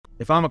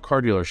if I'm a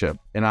car dealership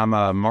and I'm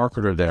a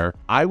marketer there,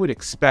 I would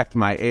expect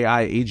my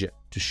AI agent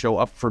to show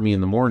up for me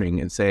in the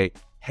morning and say,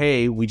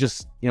 hey, we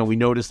just, we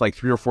noticed like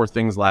 3 or 4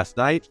 things last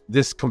night.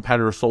 This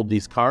competitor sold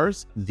these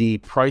cars. The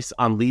price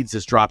on leads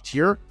has dropped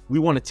here. We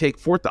want to take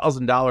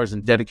 $4,000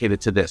 and dedicate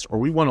it to this, or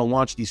we want to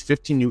launch these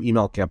 15 new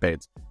email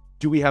campaigns.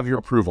 Do we have your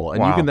approval?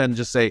 And you can then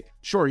just say,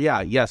 sure,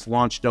 yeah, yes,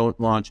 launch, don't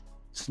launch,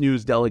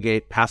 snooze,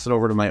 delegate, pass it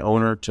over to my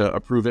owner to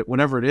approve it.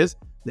 Whenever it is,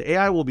 the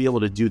AI will be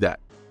able to do that.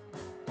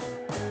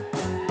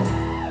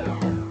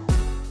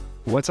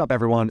 What's up,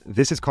 everyone?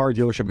 This is Car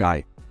Dealership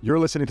Guy. You're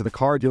listening to the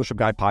Car Dealership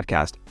Guy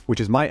podcast, which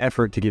is my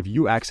effort to give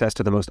you access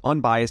to the most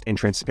unbiased and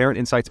transparent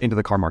insights into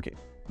the car market.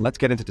 Let's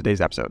get into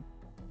today's episode.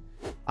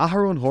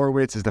 Aharon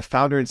Horwitz is the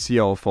founder and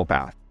CEO of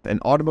Fullpath, an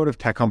automotive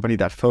tech company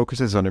that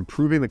focuses on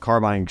improving the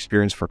car buying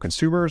experience for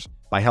consumers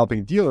by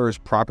helping dealers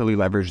properly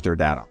leverage their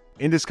data.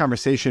 In this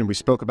conversation, we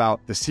spoke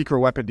about the secret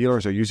weapon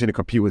dealers are using to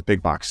compete with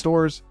big box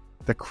stores,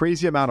 the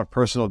crazy amount of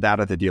personal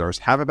data the dealers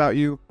have about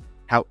you,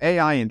 how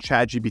AI and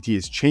ChatGPT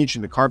is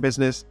changing the car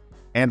business,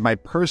 and my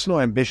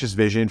personal ambitious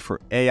vision for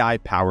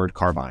AI-powered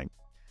car buying.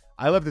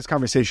 I love this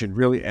conversation,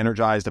 really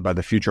energized about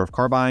the future of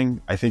car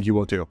buying. I think you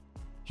will too.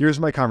 Here's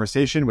my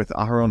conversation with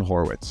Aharon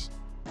Horwitz.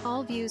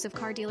 All views of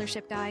Car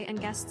Dealership Guy and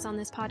guests on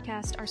this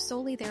podcast are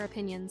solely their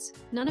opinions.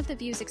 None of the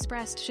views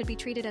expressed should be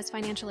treated as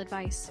financial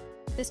advice.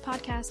 This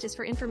podcast is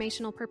for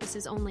informational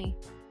purposes only.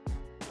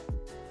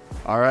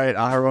 All right,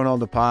 Aharon on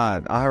the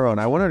pod. Aharon,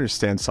 I want to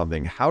understand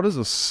something. How does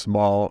a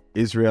small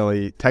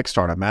Israeli tech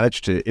startup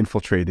manage to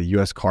infiltrate the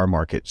U.S. car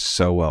market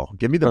so well?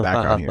 Give me the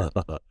background here.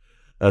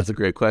 That's a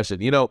great question.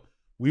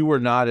 We were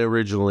not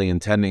originally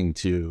intending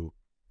to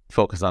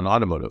focus on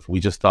automotive.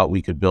 We just thought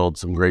we could build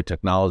some great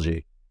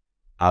technology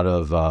out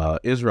of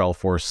Israel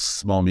for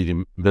small,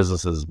 medium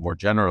businesses more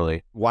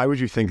generally. Why would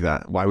you think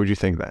that?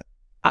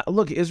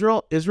 Look,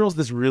 Israel's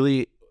this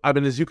really...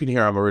 as you can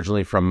hear, I'm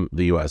originally from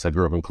the U.S. I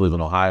grew up in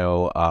Cleveland,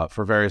 Ohio,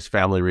 for various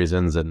family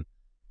reasons and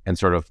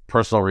sort of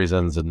personal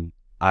reasons. And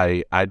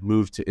I'd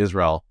moved to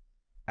Israel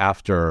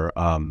after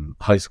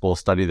high school,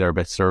 studied there,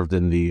 but served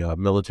in the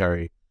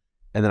military.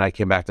 And then I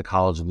came back to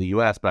college in the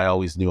U.S., but I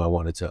always knew I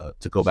wanted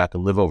to go back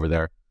and live over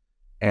there.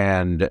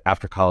 And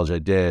after college, I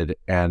did.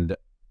 And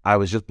I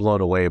was just blown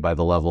away by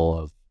the level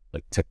of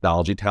like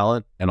technology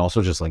talent and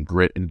also just like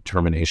grit and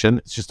determination.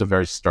 It's just a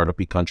very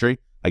startup-y country,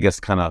 I guess,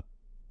 kind of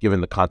given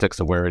the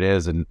context of where it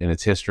is and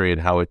its history and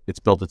how it's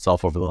built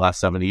itself over the last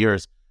 70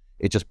 years.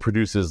 It just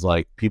produces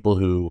like people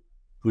who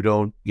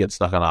don't get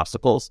stuck on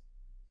obstacles.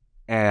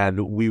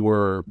 And we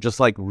were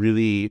just like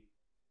really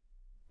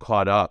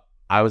caught up.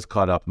 I was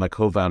caught up. My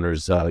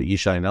co-founders,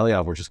 Yishai and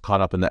Eliav, were just caught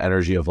up in the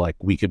energy of like,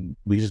 we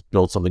just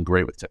build something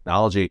great with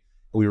technology.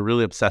 We were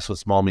really obsessed with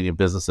small, medium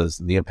businesses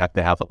and the impact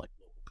they have on like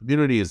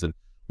communities. And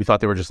we thought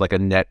they were just like a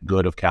net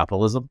good of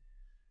capitalism.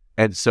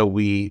 And so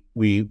we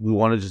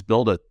want to just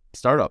build a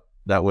startup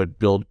that would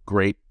build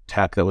great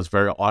tech that was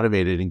very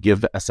automated and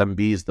give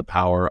SMBs the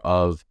power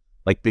of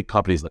like big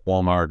companies like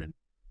Walmart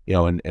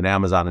and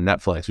Amazon and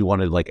Netflix. We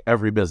wanted like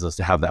every business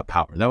to have that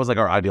power. That was like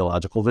our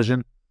ideological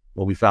vision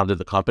when we founded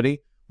the company.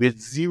 We had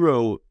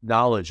zero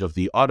knowledge of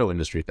the auto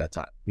industry at that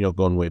time,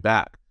 going way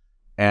back.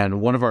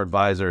 And one of our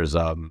advisors,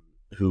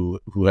 who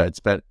had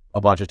spent a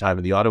bunch of time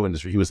in the auto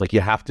industry, he was like, you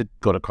have to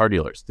go to car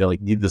dealers. They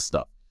like need this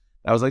stuff.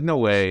 I was like, no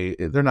way.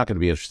 They're not going to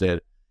be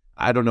interested.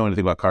 I don't know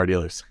anything about car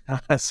dealers.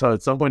 So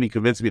at some point he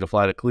convinced me to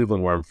fly to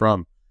Cleveland, where I'm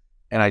from.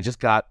 And I just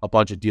got a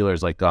bunch of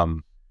dealers like,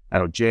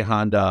 J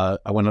Honda.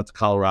 I went up to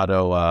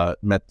Colorado,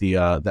 met the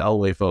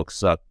Elway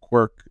folks,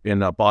 Quirk in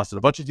Boston.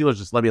 A bunch of dealers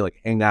just let me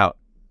like hang out,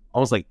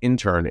 almost like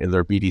intern in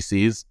their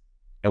BDCs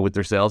and with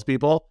their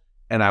salespeople.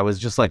 And I was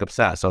just like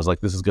obsessed. I was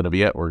like, this is going to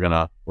be it. We're going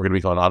to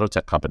become an auto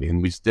tech company.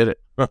 And we just did it.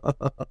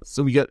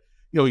 So we get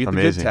the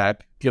good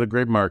tech, get a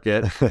great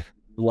market, a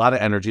lot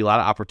of energy, a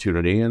lot of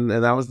opportunity. And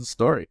that was the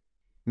story.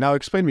 Now,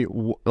 explain to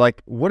me,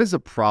 what is the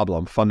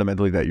problem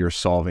fundamentally that you're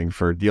solving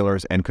for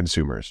dealers and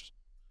consumers?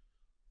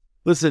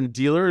 Listen,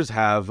 dealers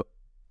have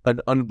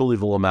an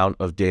unbelievable amount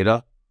of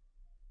data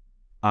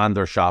on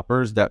their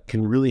shoppers that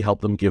can really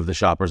help them give the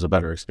shoppers a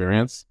better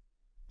experience.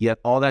 Yet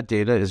all that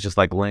data is just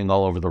like laying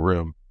all over the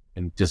room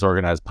in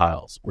disorganized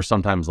piles, where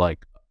sometimes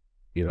like,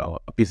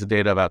 a piece of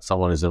data about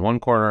someone is in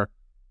one corner,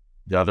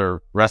 the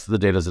rest of the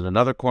data is in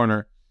another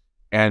corner.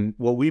 And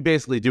what we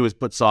basically do is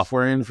put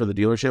software in for the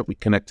dealership. We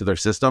connect to their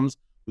systems.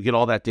 We get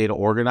all that data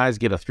organized,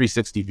 get a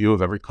 360 view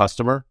of every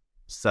customer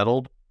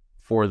settled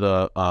for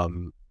the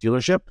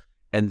dealership.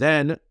 And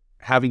then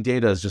having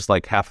data is just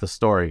like half the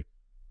story.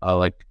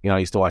 I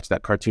used to watch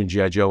that cartoon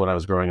G.I. Joe when I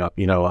was growing up.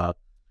 It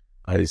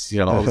was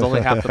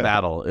only half the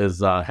battle is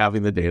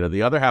having the data.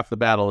 The other half of the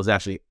battle is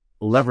actually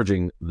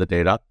leveraging the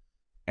data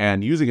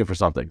and using it for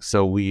something.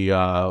 So we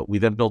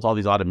then built all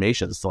these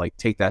automations to like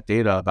take that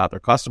data about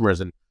their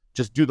customers and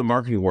just do the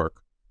marketing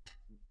work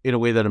in a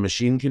way that a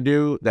machine can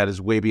do that is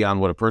way beyond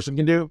what a person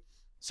can do.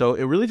 So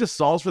it really just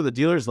solves for the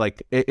dealers.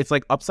 Like it's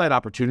like upside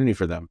opportunity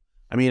for them.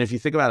 I mean, if you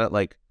think about it,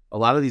 like a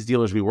lot of these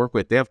dealers we work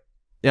with, they have,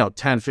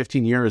 10,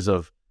 15 years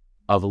of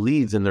of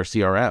leads in their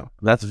CRM.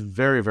 That's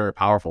very, very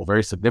powerful,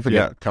 very significant.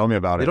 Yeah, tell me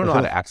about it. They don't know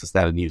how to access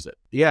that and use it.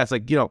 Yeah, it's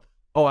like,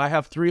 oh, I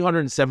have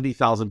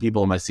 370,000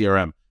 people in my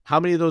CRM. How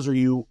many of those are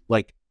you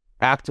like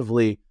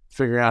actively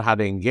figuring out how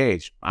to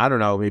engage? I don't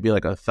know, maybe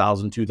like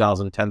 1,000,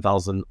 2,000,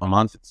 10,000 a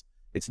month.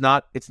 It's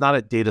not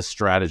a data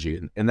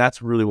strategy, and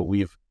that's really what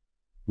we've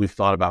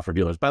thought about for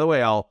dealers. By the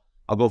way, I'll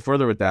go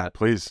further with that.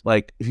 Please.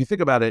 Like if you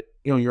think about it,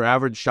 your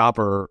average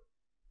shopper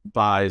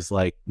buys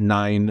like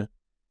nine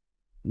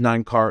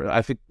cars.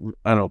 I don't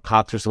know,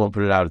 Cox or someone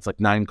put it out. It's like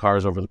 9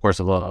 cars over the course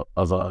of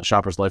a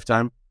shopper's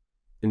lifetime.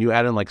 And you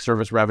add in like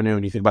service revenue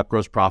and you think about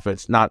gross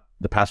profits, not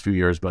the past few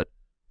years, but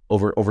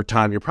over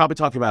time, you're probably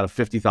talking about a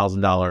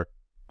 $50,000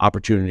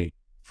 opportunity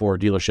for a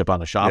dealership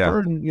on a shopper.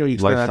 Yeah. And you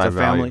explain that to a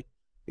family. Value.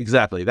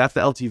 Exactly. That's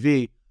the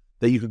LTV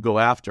that you could go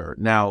after.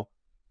 Now,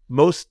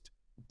 most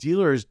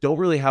dealers don't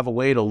really have a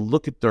way to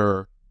look at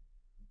their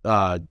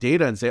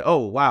data and say,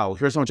 oh, wow,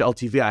 here's how much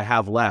LTV I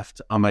have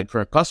left on my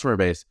current customer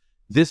base.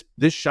 This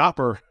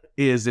shopper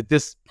is at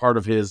this part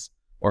of his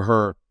or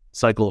her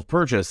cycle of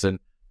purchase. And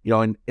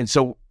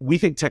so we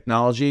think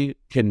technology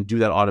can do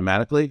that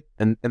automatically.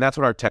 And that's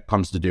what our tech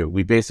comes to do.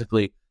 We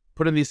basically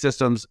put in these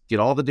systems, get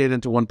all the data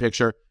into one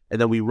picture, and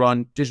then we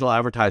run digital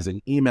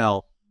advertising,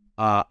 email,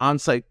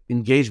 on-site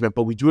engagement,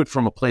 but we do it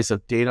from a place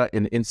of data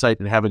and insight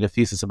and having a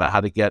thesis about how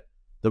to get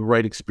the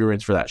right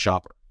experience for that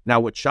shopper. Now,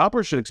 what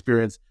shoppers should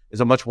experience is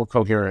a much more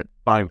coherent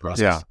buying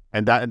process. Yeah,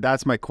 and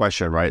that's my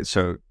question, right?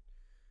 So,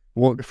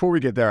 well, before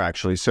we get there,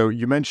 actually, so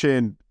you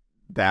mentioned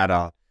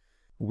that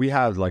we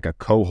have like a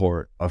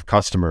cohort of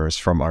customers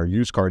from our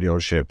used car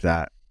dealership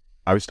that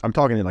I'm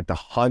talking in like the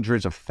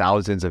hundreds of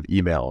thousands of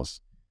emails.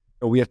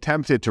 We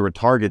attempted to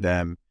retarget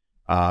them,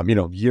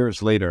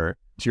 years later.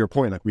 To your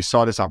point, like we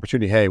saw this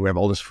opportunity. Hey, we have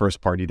all this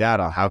first party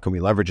data. How can we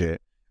leverage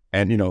it?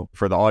 And,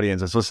 for the audience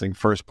that's listening,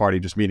 first party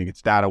just meaning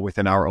it's data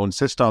within our own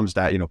systems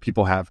that,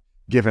 people have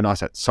given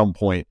us at some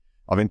point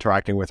of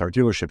interacting with our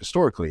dealership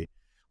historically.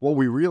 What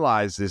we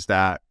realized is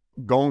that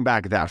going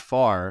back that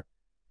far,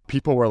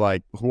 people were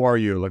like, who are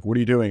you? Like, what are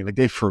you doing? Like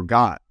they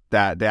forgot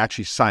that they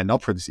actually signed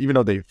up for this, even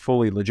though they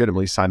fully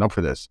legitimately signed up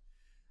for this.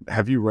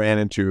 Have you ran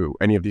into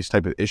any of these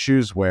type of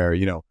issues where,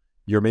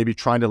 you're maybe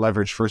trying to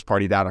leverage first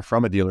party data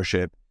from a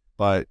dealership,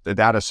 but the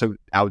data is so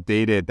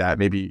outdated that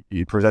maybe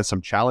it presents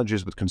some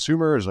challenges with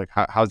consumers? Like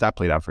how's that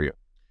played out for you?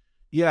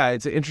 Yeah,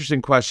 it's an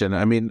interesting question.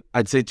 I mean,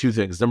 I'd say 2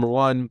 things. Number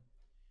one,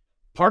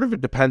 part of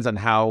it depends on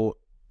how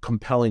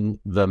compelling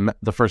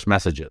the first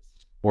message is,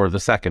 or the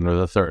second or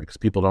the third, because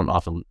people don't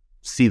often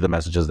see the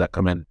messages that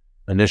come in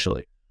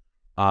initially.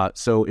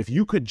 So if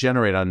you could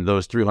generate on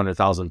those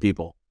 300,000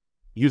 people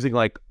using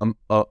like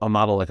a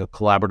model, like a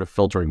collaborative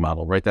filtering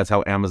model, right? That's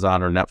how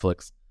Amazon or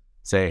Netflix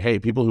say, hey,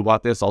 people who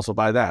bought this also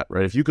buy that,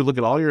 right? If you could look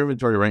at all your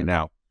inventory right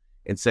now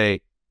and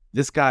say,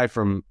 this guy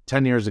from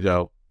 10 years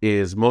ago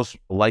is most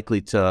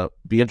likely to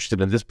be interested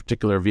in this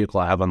particular vehicle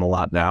I have on the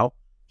lot now,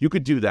 you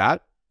could do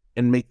that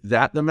and make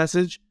that the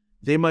message.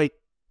 They might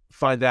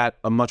find that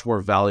a much more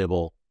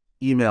valuable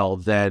email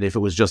than if it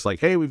was just like,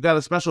 hey, we've got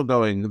a special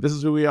going. This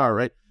is who we are,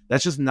 right?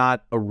 That's just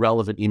not a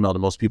relevant email to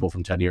most people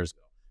from 10 years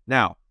ago.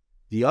 Now,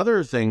 the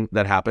other thing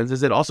that happens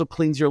is it also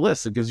cleans your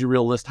list. It gives you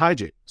real list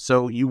hygiene.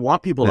 So you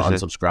want people to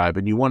unsubscribe,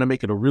 and you want to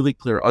make it a really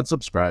clear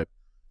unsubscribe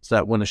so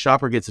that when a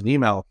shopper gets an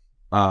email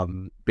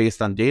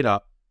based on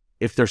data,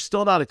 if they're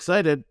still not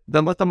excited,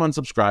 then let them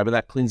unsubscribe, and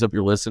that cleans up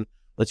your list and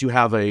lets you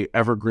have a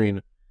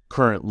evergreen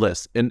current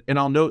list. And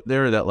I'll note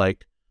there that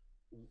like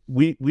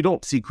we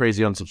don't see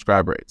crazy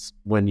unsubscribe rates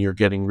when you're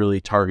getting really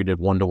targeted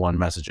one-to-one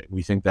messaging.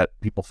 We think that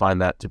people find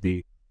that to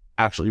be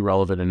actually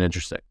relevant and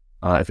interesting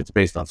if it's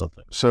based on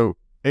something. So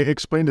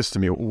explain this to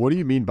me. What do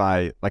you mean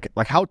by like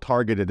how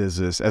targeted is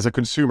this as a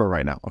consumer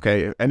right now?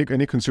 Okay,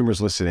 any consumers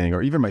listening,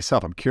 or even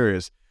myself, I'm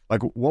curious.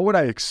 Like, what would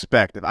I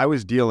expect if I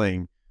was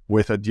dealing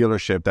with a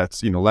dealership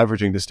that's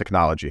leveraging this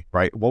technology,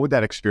 right? What would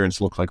that experience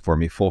look like for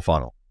me, full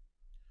funnel?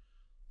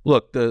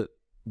 Look,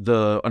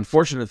 the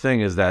unfortunate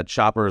thing is that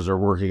shoppers are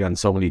working on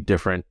so many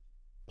different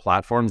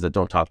platforms that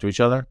don't talk to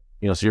each other.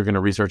 So you're going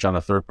to research on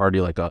a third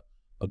party like a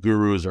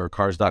Gurus or a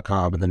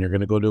Cars.com, and then you're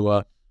going to go to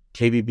a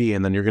KBB,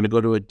 and then you're going to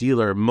go to a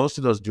dealer. Most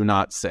of those do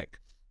not sync.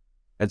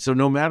 And so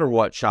no matter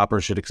what,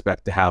 shoppers should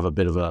expect to have a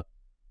bit of a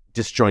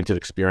disjointed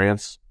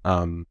experience.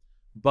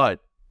 But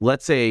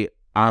let's say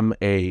I'm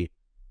a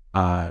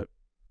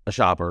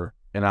shopper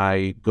and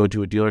I go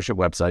to a dealership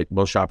website.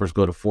 Most shoppers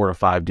go to 4 to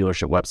 5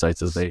 dealership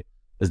websites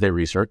as they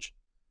research.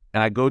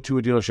 And I go to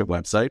a dealership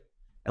website,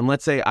 and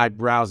let's say I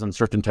browse on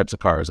certain types of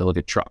cars. I look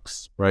at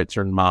trucks, right?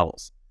 Certain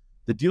models.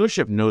 The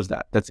dealership knows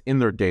that. That's in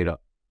their data.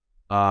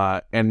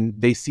 And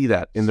they see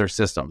that in their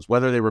systems.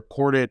 Whether they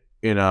record it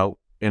in a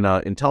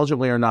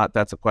intelligently or not,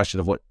 that's a question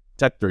of what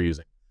tech they're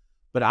using.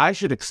 But I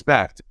should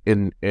expect,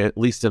 at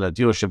least in a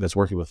dealership that's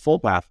working with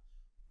Fullpath,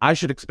 I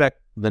should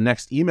expect the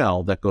next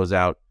email that goes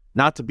out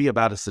not to be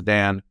about a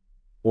sedan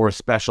or a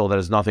special that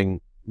has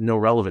no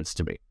relevance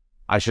to me.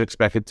 I should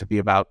expect it to be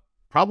about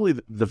probably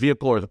the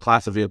vehicle or the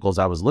class of vehicles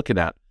I was looking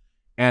at.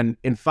 And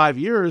in 5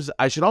 years,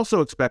 I should also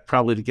expect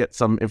probably to get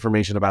some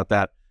information about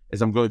that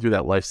as I'm going through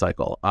that life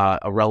cycle,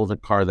 a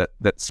relevant car that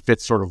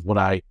fits sort of what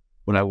I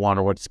want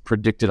or what's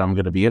predicted I'm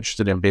going to be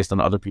interested in based on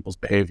other people's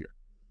behavior.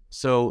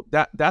 So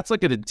that's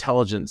like an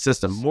intelligent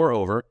system.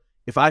 Moreover,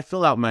 if I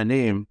fill out my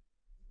name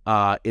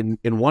in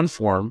one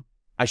form,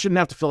 I shouldn't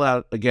have to fill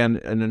out again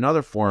in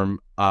another form,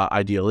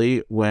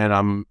 ideally, when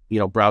I'm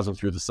browsing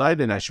through the site,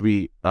 and I should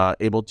be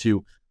able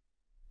to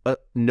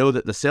know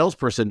that the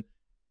salesperson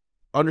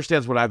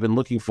understands what I've been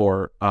looking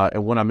for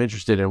and what I'm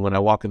interested in when I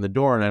walk in the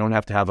door, and I don't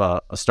have to have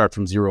a start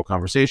from zero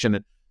conversation.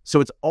 And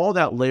so it's all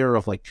that layer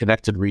of like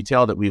connected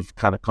retail that we've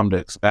kind of come to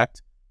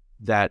expect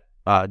that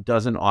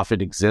doesn't often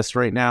exist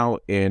right now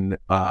in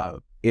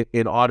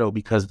auto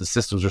because the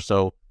systems are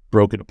so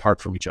broken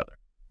apart from each other.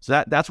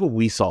 So that's what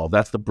we solve.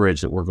 That's the bridge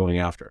that we're going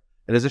after.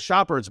 And as a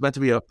shopper, it's meant to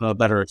be a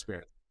better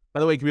experience. By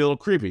the way, it can be a little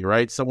creepy,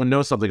 right? Someone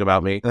knows something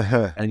about me,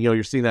 and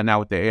you're seeing that now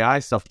with the AI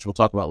stuff, which we'll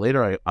talk about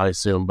later, I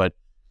assume. But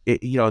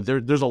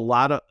there's a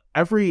lot of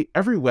every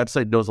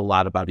website knows a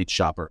lot about each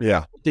shopper.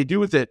 Yeah, what they do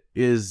with it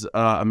is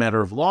a matter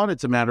of law, and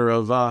it's a matter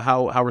of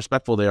how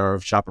respectful they are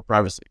of shopper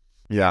privacy.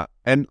 Yeah,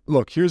 and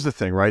look, here's the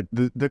thing, right?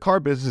 The car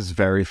business is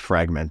very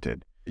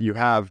fragmented. You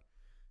have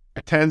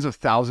tens of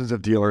thousands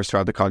of dealers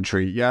throughout the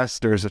country. Yes,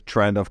 there's a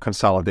trend of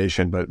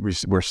consolidation, but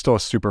we're still a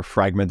super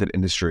fragmented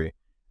industry.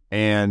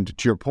 And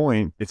to your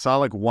point, it's not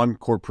like one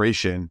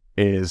corporation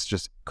is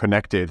just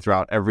connected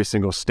throughout every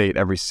single state,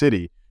 every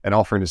city, and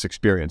offering this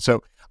experience.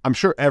 So I'm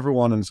sure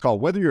everyone on this call,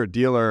 whether you're a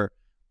dealer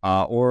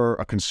or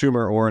a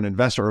consumer or an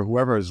investor or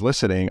whoever is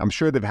listening, I'm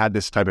sure they've had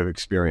this type of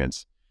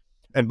experience.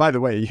 And by the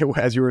way,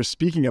 as you were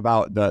speaking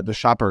about the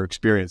shopper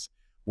experience,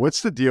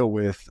 what's the deal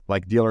with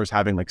like dealers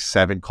having like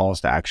 7 calls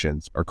to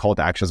actions or call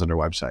to actions on their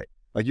website?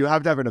 Like you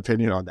have to have an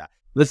opinion on that.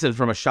 Listen,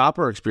 from a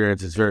shopper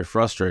experience, it's very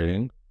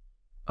frustrating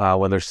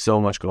when there's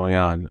so much going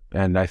on.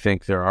 And I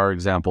think there are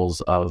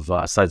examples of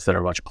sites that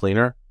are much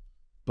cleaner.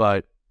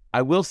 But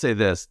I will say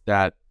this,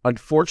 that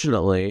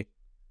unfortunately,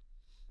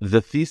 the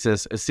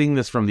thesis is seeing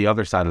this from the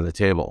other side of the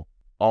table.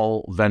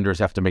 All vendors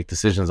have to make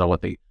decisions on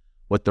what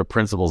their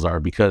principles are,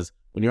 because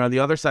when you're on the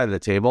other side of the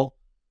table,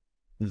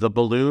 the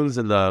balloons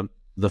and the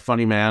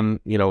funny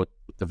man, the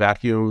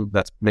vacuum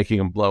that's making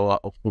them blow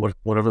up,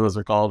 whatever those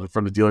are called in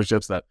front of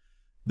dealerships, the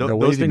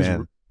those things.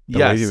 Man.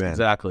 Yes,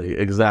 exactly.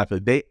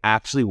 They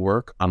actually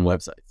work on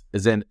websites.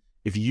 As in,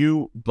 if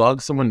you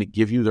bug someone to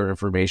give you their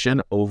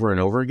information over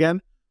and over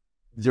again,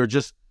 they're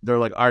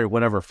like, all right,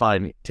 whatever,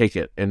 fine, take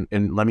it and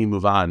let me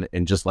move on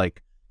and just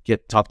like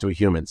talk to a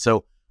human.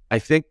 So I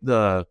think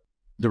the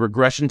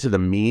regression to the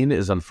mean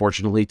is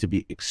unfortunately to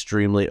be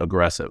extremely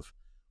aggressive.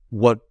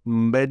 What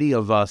many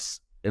of us,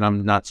 and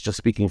I'm not just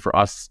speaking for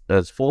us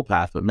as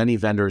Fullpath, but many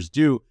vendors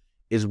do,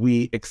 is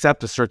we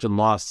accept a certain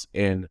loss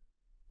in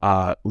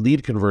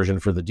lead conversion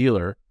for the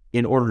dealer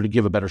in order to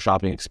give a better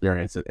shopping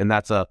experience. And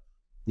that's a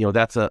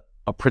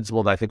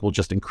principle that I think will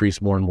just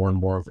increase more and more and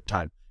more over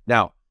time.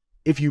 Now,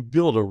 if you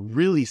build a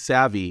really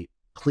savvy,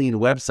 clean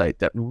website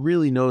that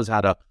really knows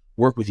how to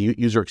work with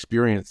user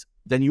experience,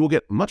 then you will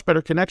get much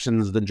better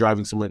connections than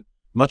driving someone,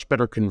 much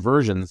better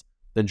conversions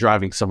than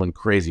driving someone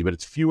crazy. But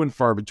it's few and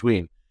far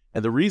between.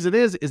 And the reason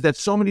is that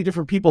so many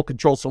different people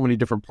control so many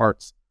different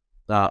parts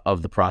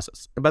of the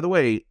process. And by the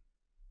way,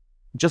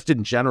 just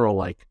in general,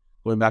 like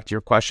going back to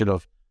your question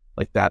of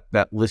like that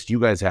list you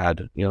guys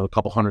had, a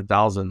couple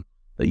 100,000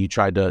 that you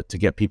tried to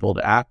get people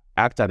to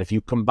act on. If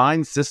you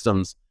combine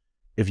systems,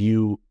 if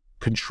you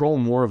control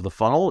more of the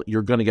funnel,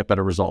 you're going to get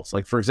better results.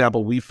 Like, for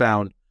example, we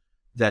found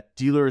that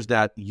dealers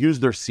that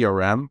use their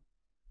CRM,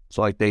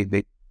 so like they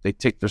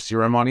take their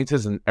CRM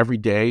audiences and every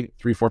day,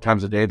 3-4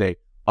 times a day, they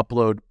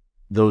upload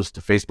those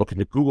to Facebook and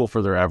to Google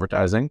for their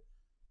advertising.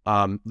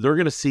 They're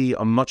going to see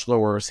a much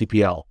lower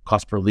CPL,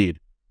 cost per lead,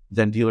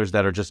 than dealers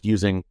that are just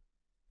using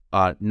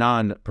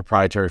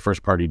non-proprietary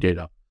first-party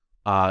data.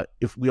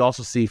 If we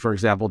also see, for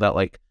example, that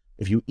like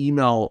if you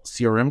email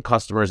CRM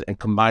customers and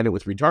combine it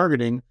with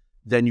retargeting,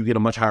 then you get a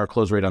much higher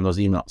close rate on those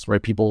emails,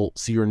 right? People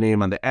see your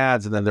name on the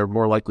ads, and then they're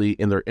more likely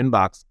in their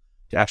inbox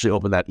to actually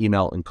open that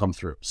email and come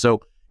through.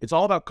 So it's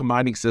all about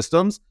combining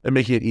systems and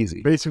making it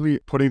easy. Basically,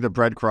 putting the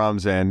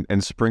breadcrumbs and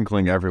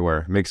sprinkling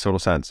everywhere makes total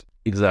sense.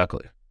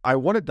 Exactly. I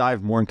want to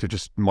dive more into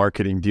just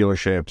marketing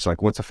dealerships,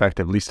 like what's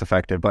effective, least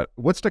effective, but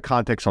what's the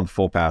context on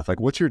Fullpath? Like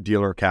what's your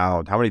dealer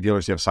count? How many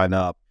dealers do you have signed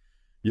up?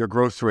 Your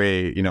growth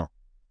rate,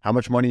 how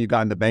much money you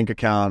got in the bank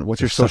account? What's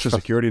your social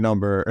security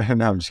number?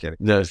 No, I'm just kidding.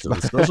 No, so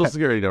the social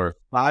security number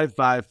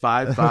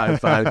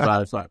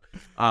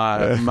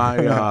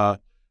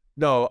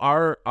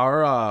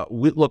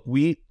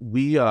 5555555.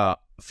 We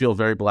feel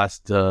very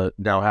blessed to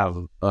now have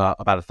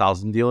about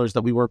 1,000 dealers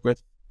that we work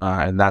with,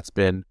 and that's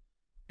been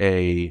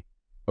a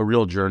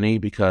real journey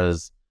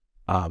because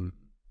in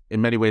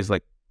many ways,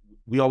 like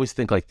we always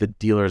think like the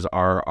dealers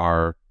are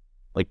our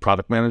like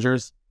product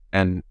managers.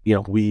 And,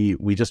 we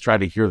just try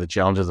to hear the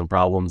challenges and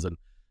problems and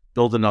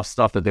build enough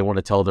stuff that they want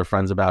to tell their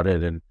friends about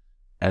it.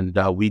 And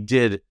we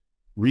did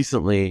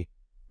recently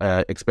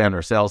expand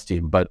our sales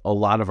team, but a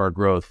lot of our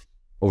growth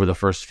over the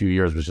first few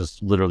years was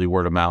just literally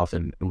word of mouth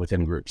and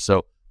within groups.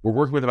 So we're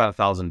working with about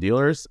 1,000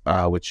 dealers,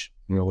 which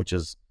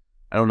is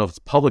I don't know if it's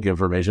public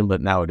information,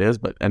 but now it is.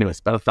 But anyway, it's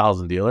about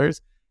 1,000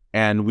 dealers,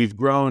 and we've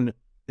grown.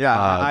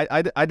 Yeah,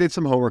 I did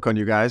some homework on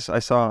you guys. I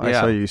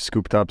saw you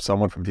scooped up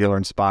someone from Dealer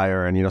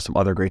Inspire and some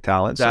other great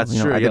talent. That's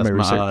true. I did yes,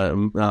 my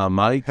research.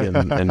 Mike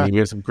and you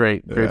have some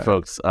great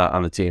folks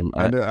on the team.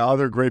 And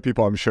other great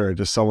people, I'm sure.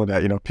 Just someone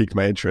that piqued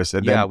my interest.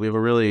 And we have a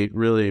really,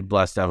 really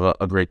blessed to have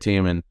a great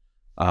team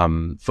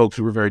and folks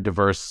who were very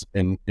diverse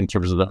in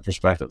terms of their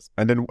perspectives.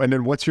 And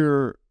then what's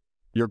your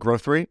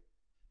growth rate?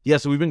 Yeah,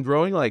 so we've been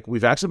growing,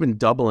 we've actually been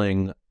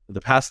doubling.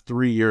 The past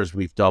 3 years,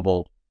 we've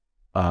doubled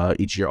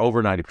each year,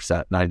 over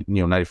 90%, 94%,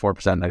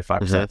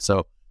 95%. So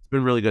it's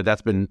been really good.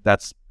 That's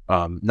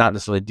not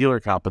necessarily dealer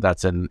count, but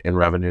that's in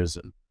revenues.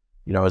 And,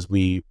 as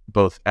we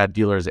both add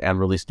dealers and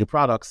release new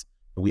products,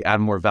 we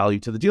add more value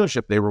to the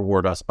dealership, they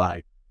reward us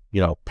by,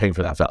 paying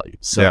for that value.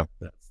 So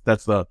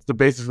that's the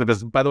basis of the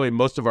business. By the way,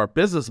 most of our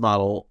business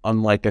model,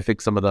 unlike I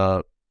think some of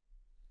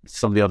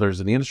the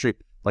others in the industry,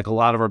 a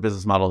lot of our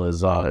business model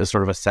is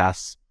sort of a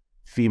SaaS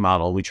fee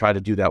model. We try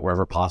to do that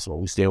wherever possible.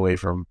 We stay away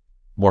from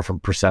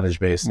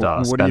percentage-based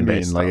what do you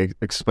mean? stuff.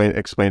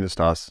 Explain this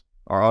to us.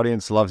 Our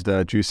audience loves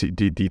the juicy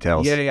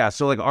details. Yeah.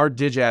 So our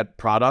DigAd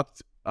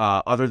product,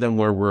 other than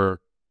where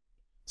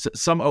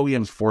some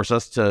OEMs force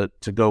us to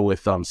go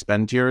with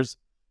spend tiers,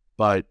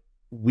 but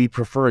we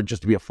prefer it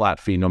just to be a flat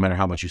fee no matter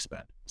how much you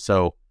spend.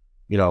 So,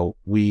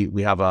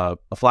 we have a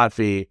flat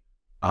fee.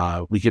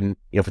 We can,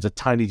 if it's a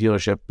tiny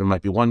dealership, there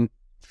might be one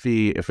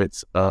fee. If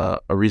it's a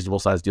reasonable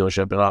sized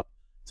dealership,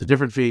 it's a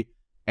different fee.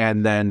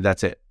 And then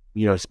that's it.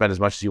 Spend as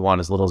much as you want,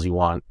 as little as you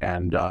want,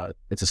 and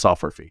it's a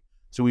software fee.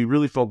 So we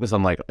really focus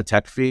on a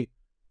tech fee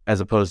as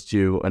opposed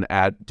to an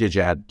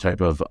DigAd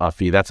type of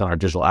fee. That's on our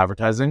digital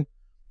advertising.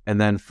 And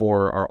then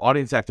for our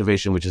audience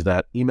activation, which is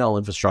that email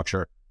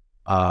infrastructure,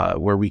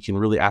 where we can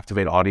really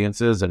activate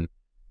audiences and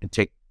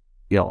take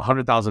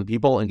 100,000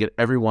 people and get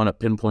everyone a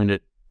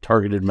pinpointed,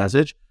 targeted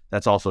message.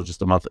 That's also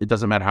just a month. It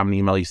doesn't matter how many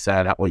email you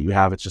send, what you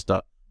have. It's just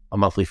a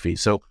monthly fee.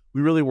 So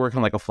we really work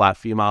on a flat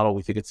fee model.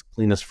 We think it's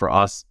cleanest for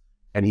us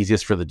and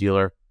easiest for the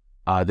dealer.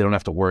 They don't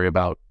have to worry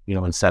about,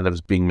 incentives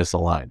being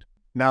misaligned.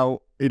 Now,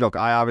 look,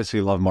 I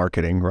obviously love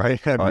marketing,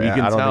 right? I don't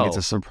think it's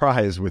a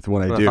surprise with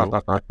what I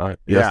do.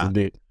 Yes,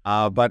 indeed.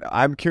 But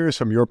I'm curious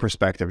from your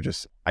perspective.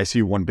 I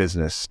see one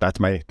business. That's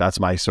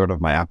my sort of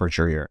my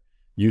aperture here.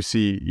 You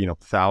see,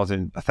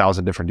 1,000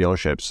 different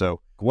dealerships. So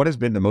what has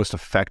been the most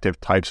effective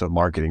types of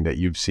marketing that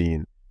you've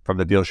seen from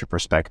the dealership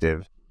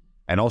perspective?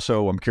 And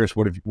also, I'm curious,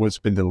 what's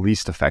been the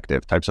least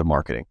effective types of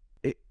marketing?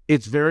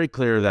 It's very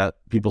clear that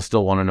people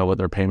still want to know what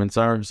their payments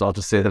are. So I'll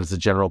just say that it's a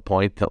general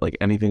point that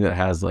anything that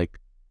has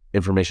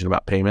information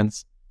about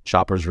payments,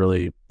 shoppers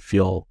really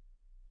feel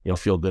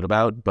good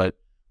about. But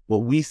what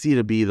we see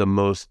to be the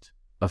most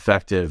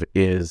effective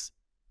is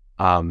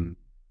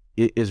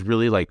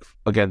really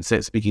again,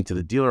 speaking to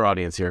the dealer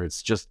audience here,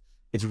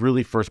 it's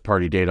really first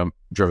party data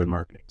driven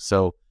marketing.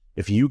 So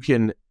if you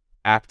can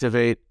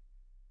activate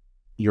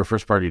your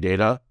first party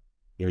data,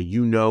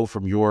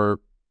 from your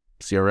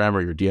CRM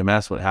or your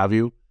DMS, what have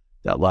you,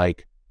 that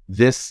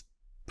this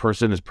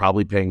person is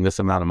probably paying this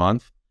amount a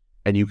month,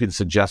 and you can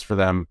suggest for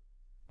them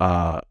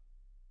a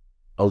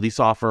lease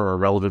offer or a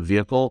relevant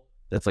vehicle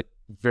that's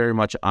very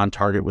much on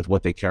target with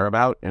what they care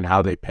about and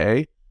how they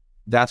pay.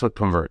 That's what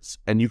converts.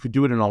 And you could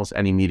do it in almost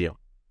any medium.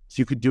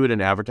 So you could do it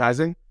in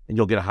advertising and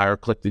you'll get a higher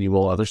click than you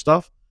will other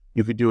stuff.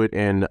 You could do it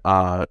in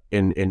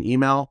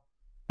email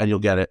and you'll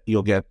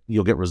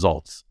get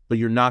results, but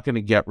you're not going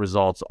to get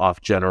results off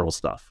general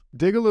stuff.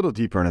 Dig a little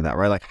deeper into that,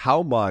 right?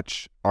 How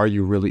much are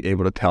you really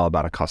able to tell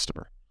about a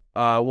customer?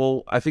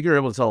 Well, I think you're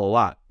able to tell a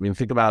lot. I mean,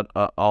 think about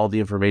all the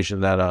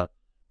information that,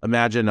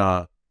 imagine,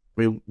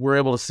 we're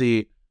able to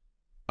see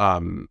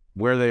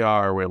where they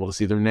are. We're able to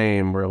see their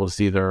name. We're able to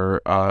see their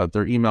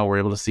email. We're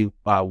able to see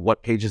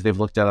what pages they've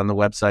looked at on the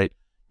website.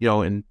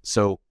 And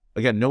so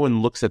again, no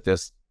one looks at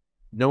this.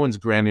 No one's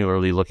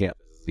granularly looking at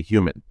this as a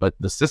human, but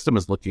the system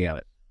is looking at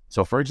it.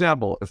 So for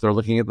example, if they're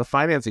looking at the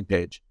financing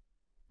page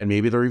and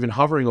maybe they're even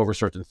hovering over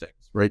certain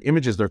things, right?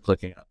 Images they're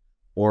clicking on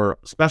or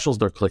specials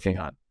they're clicking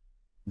on,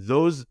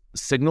 those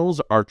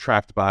signals are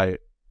tracked by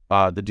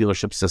the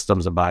dealership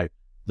systems and by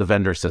the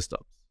vendor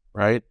systems,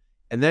 right?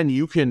 And then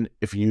you can,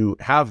 if you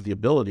have the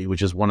ability,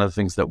 which is one of the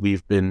things that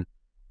we've been,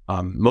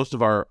 most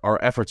of our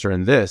efforts are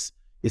in this,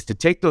 is to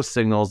take those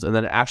signals and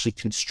then actually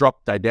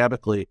construct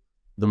dynamically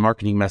the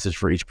marketing message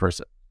for each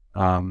person.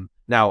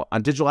 Now,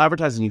 on digital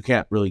advertising, you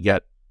can't really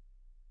get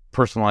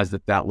personalized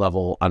at that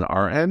level on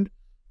our end,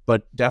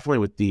 but definitely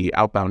with the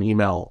outbound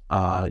email,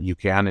 you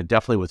can, and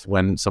definitely with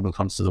when someone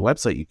comes to the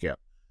website, you can.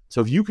 So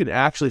if you can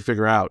actually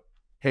figure out,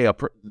 hey,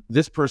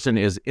 this person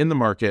is in the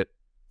market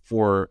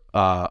for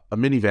a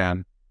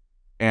minivan,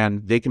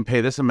 and they can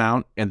pay this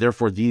amount, and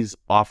therefore these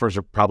offers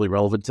are probably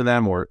relevant to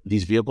them, or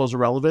these vehicles are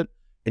relevant,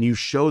 and you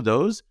show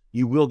those,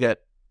 you will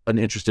get an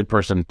interested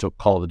person to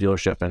call the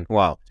dealership and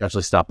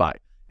actually stop by.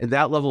 And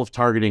that level of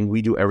targeting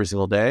we do every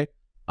single day.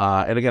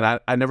 And again,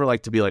 I never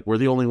like to be like, we're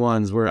the only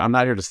ones. I'm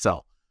not here to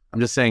sell. I'm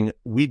just saying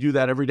we do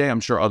that every day. I'm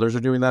sure others are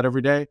doing that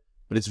every day,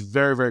 but it's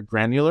very, very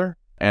granular.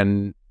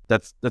 And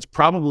that's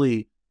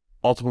probably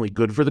ultimately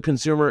good for the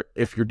consumer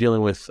if you're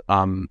dealing with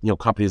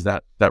companies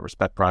that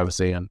respect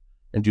privacy and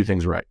do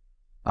things right.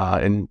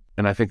 And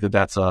I think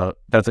that's a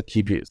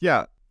key piece.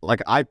 Yeah.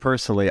 Like I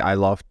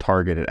love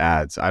targeted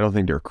ads. I don't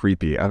think they're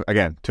creepy.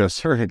 Again, to a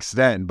certain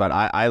extent, but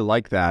I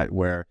like that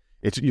where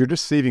you're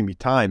just saving me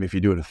time if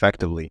you do it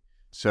effectively.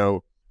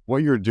 So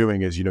what you're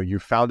doing is, you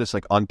found this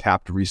like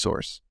untapped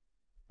resource,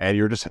 and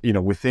you're just,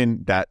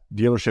 within that,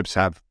 dealerships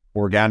have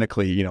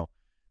organically,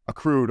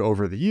 accrued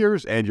over the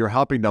years, and you're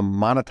helping them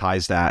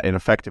monetize that in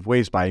effective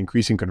ways by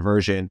increasing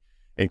conversion,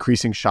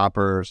 increasing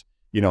shoppers,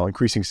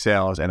 increasing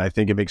sales. And I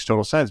think it makes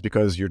total sense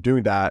because you're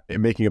doing that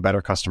and making a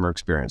better customer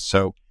experience.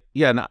 So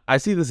yeah, and I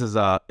see this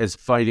as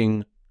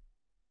fighting.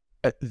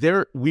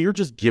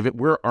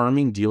 We're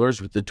arming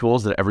dealers with the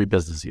tools that every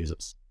business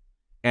uses,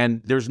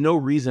 and there's no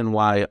reason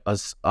why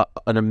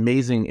an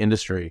amazing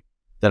industry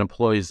that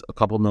employs a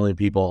couple million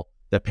people,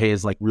 that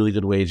pays like really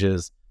good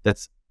wages,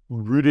 that's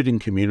rooted in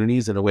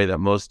communities in a way that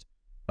most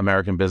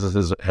American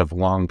businesses have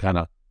long kind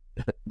of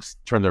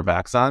turned their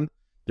backs on.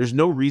 There's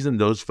no reason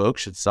those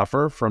folks should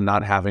suffer from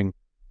not having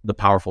the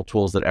powerful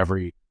tools that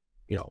every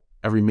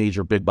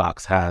major big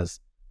box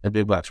has, a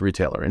big box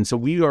retailer. And so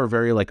we are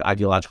very like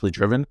ideologically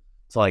driven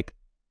to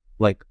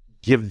like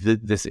give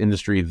this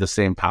industry the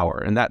same power.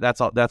 And that's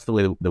the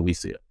way that we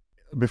see it.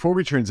 Before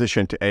we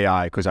transition to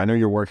AI, because I know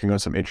you're working on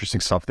some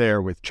interesting stuff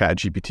there with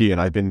ChatGPT,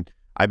 and I've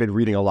been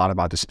reading a lot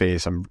about the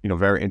space. I'm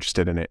very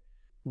interested in it.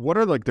 What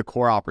are like the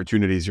core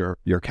opportunities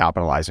you're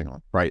capitalizing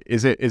on, right?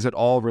 Is it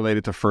all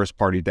related to first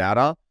party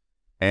data,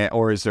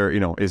 or is there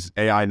is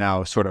AI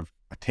now sort of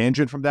a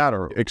tangent from that?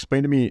 Or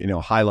explain to me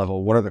high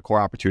level, what are the core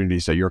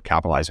opportunities that you're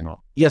capitalizing on?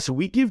 Yeah, so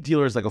we give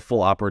dealers like a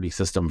full operating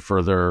system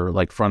for their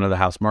like front of the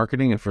house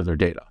marketing and for their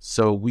data.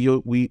 So we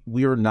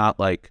are not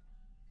like,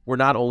 we're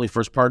not only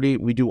first party.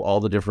 We do all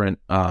the different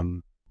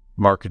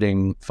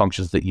marketing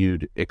functions that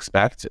you'd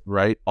expect,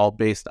 right? All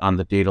based on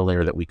the data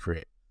layer that we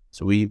create.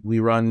 So we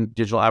run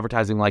digital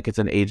advertising like it's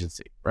an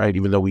agency, right?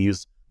 Even though we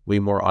use way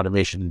more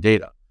automation and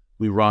data.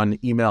 We run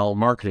email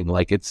marketing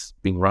like it's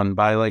being run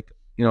by like,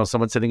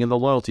 someone sitting in the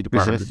loyalty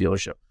department of the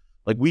dealership.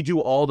 Like we do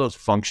all those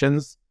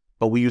functions,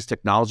 but we use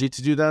technology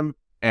to do them,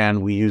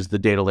 and we use the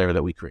data layer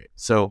that we create.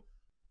 So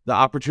the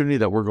opportunity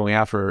that we're going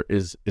after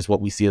is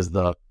what we see as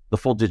the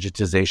full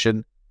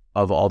digitization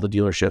of all the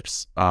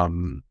dealerships,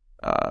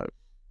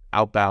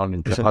 outbound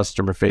and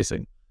customer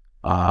facing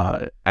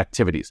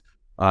activities.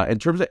 In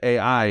terms of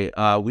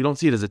AI, we don't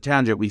see it as a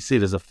tangent. We see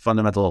it as a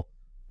fundamental,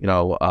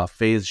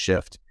 phase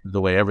shift the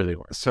way everything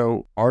works.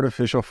 So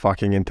artificial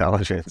fucking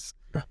intelligence.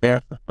 Yeah.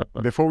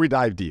 Before we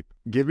dive deep,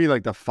 give me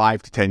like the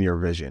 5 to 10 year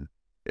vision.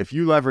 If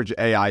you leverage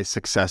AI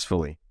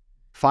successfully,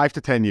 5 to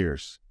 10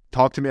 years,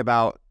 talk to me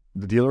about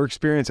the dealer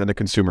experience and the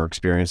consumer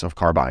experience of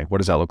car buying. What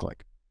does that look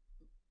like?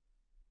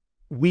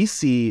 We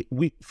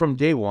from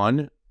day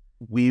one,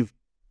 we've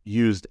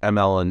used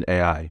ML and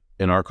AI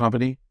in our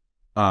company.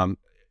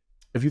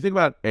 If you think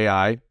about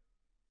AI,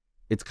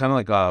 it's kind of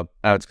like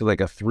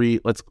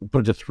let's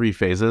put it to 3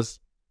 phases.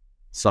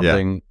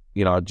 Something,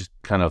 just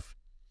kind of,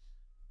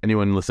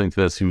 anyone listening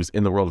to this who's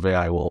in the world of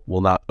AI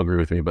will not agree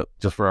with me, but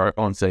just for our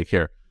own sake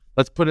here,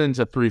 let's put it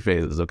into 3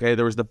 phases, okay?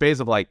 There was the phase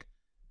of like,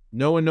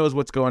 no one knows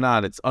what's going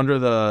on. It's under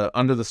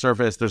the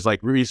surface. There's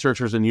like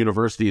researchers and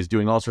universities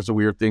doing all sorts of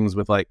weird things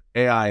with like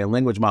AI and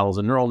language models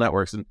and neural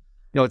networks, and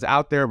it's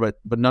out there, but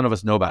none of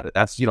us know about it.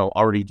 That's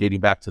already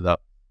dating back to the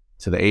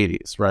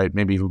 80s, right?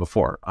 Maybe even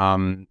before.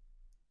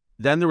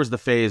 Then there was the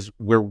phase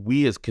where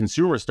we as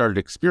consumers started to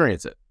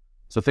experience it.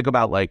 So think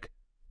about like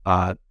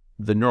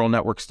the neural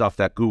network stuff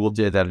that Google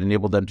did that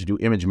enabled them to do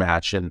image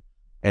match and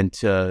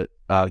to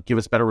give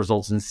us better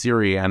results in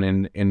Siri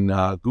and in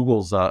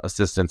Google's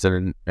assistants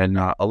and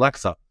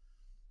Alexa.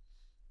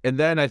 And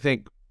then I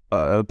think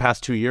the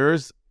past 2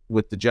 years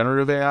with the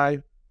generative AI,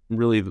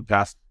 really the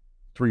past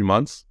 3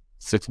 months,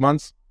 6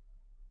 months,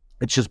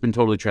 it's just been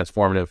totally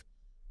transformative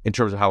in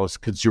terms of how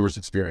consumers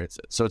experience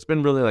it. So it's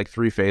been really like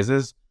 3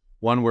 phases.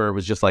 One where it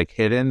was just like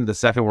hidden. The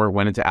second where it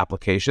went into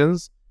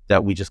applications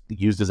that we just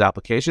used as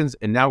applications.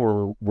 And now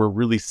we're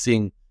really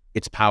seeing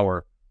its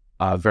power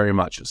very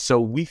much. So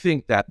we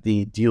think that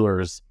the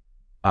dealers,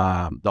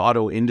 the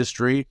auto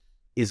industry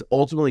is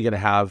ultimately going to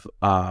have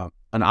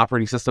an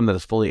operating system that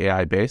is fully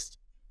AI based,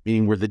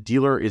 meaning where the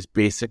dealer is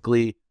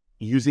basically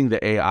using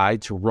the AI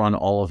to run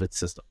all of its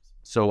systems.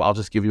 So I'll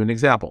just give you an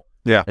example.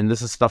 Yeah. And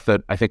this is stuff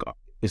that I think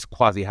is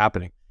quasi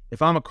happening.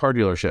 If I'm a car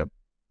dealership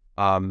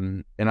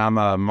and I'm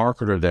a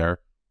marketer there,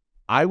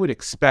 I would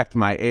expect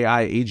my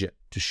AI agent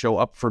to show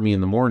up for me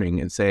in the morning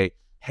and say,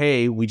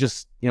 hey, we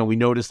just, we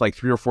noticed like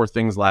 3 or 4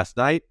 things last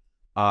night.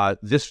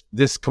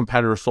 This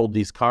competitor sold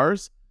these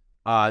cars.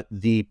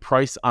 The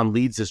price on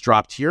leads has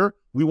dropped here.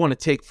 We want to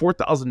take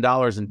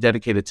 $4,000 and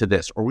dedicate it to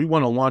this, or we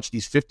want to launch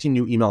these 15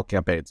 new email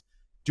campaigns.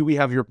 Do we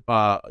have your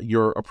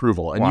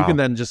approval? And You can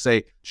then just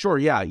say, sure,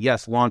 yeah,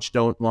 yes, launch,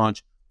 don't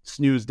launch,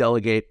 snooze,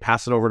 delegate,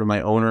 pass it over to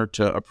my owner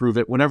to approve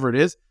it. Whenever it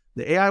is,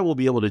 the AI will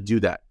be able to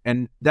do that.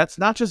 And that's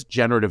not just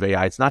generative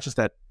AI. It's not just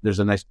that there's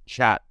a nice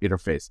chat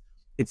interface.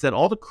 It's that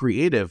all the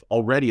creative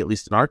already, at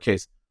least in our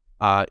case,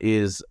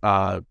 is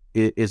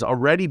is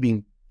already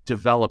being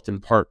developed in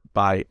part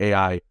by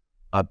AI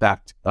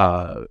backed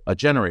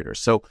generators.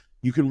 So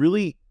you can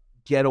really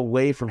get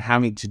away from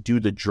having to do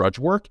the drudge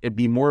work and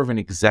be more of an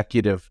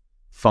executive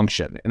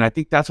function. And I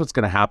think that's what's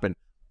going to happen.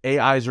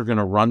 AIs are going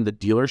to run the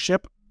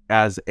dealership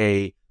as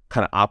a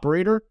kind of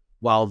operator,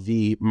 while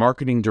the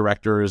marketing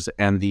directors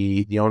and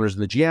the owners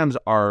and the GMs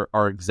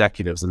are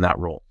executives in that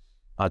role,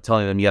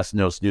 telling them yes,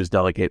 no, snooze,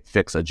 delegate,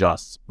 fix,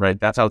 adjust, right?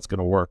 That's how it's going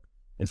to work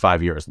in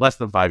 5 years, less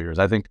than 5 years.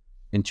 I think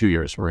in 2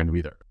 years, we're going to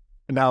be there.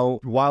 Now,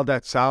 while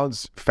that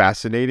sounds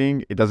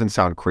fascinating, it doesn't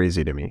sound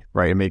crazy to me,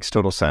 right? It makes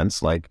total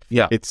sense. Like,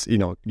 yeah, it's,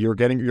 you're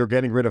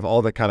getting rid of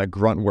all the kind of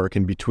grunt work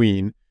in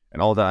between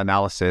and all the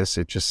analysis.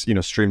 It just,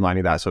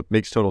 streamlining that. So it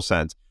makes total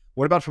sense.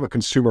 What about from a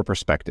consumer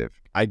perspective?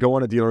 I go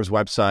on a dealer's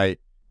website.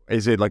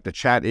 Is it like the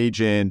chat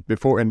agent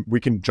before? And we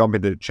can jump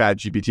into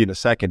ChatGPT in a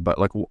second, but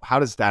like, how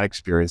does that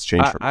experience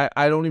change?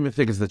 I don't even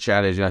think it's the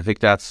chat agent. I think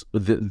that's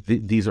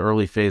these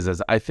early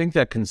phases. I think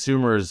that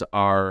consumers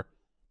are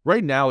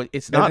right now.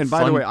 It's not. And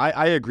by the way,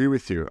 I agree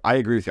with you.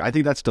 I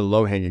think that's the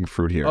low hanging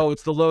fruit here. Oh,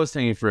 it's the lowest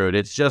hanging fruit.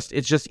 It's just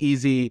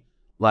easy.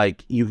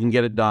 Like, you can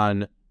get it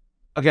done.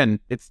 Again,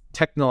 it's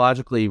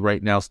technologically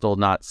right now still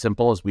not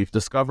simple, as we've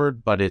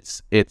discovered, but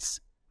it's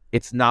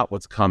not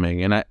what's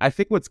coming. And I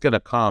think what's going to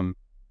come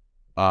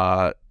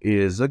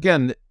is,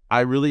 again,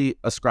 I really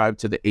ascribe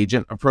to the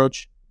agent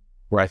approach,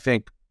 where I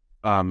think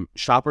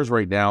shoppers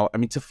right now, I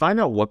mean, to find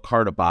out what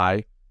car to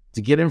buy,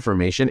 to get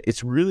information,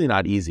 it's really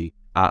not easy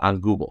on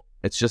Google.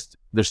 It's just,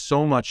 there's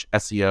so much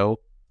SEO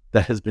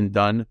that has been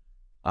done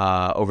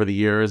over the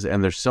years,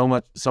 and there's so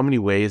many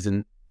ways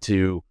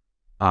to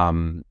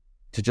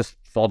just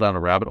fall down a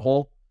rabbit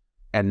hole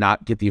and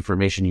not get the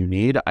information you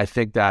need. I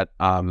think that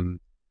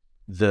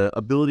the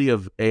ability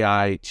of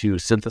AI to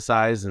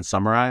synthesize and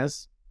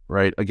summarize,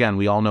 right? Again,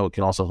 we all know it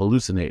can also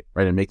hallucinate,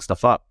 right, and make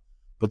stuff up.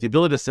 But the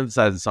ability to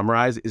synthesize and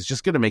summarize is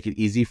just going to make it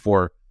easy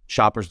for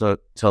shoppers to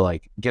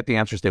like get the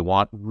answers they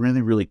want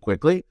really, really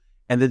quickly.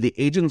 And then the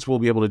agents will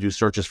be able to do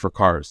searches for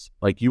cars.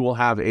 Like, you will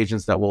have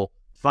agents that will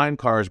find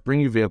cars,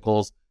 bring you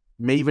vehicles,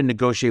 may even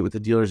negotiate with the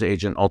dealer's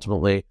agent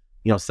ultimately,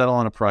 settle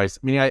on a price.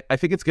 I mean, I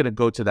think it's going to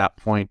go to that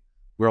point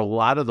where a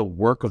lot of the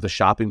work of the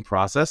shopping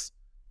process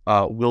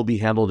will be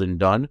handled and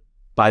done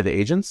by the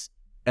agents.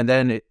 And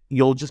then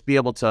you'll just be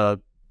able to,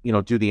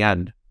 do the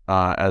end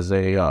as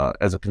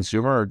a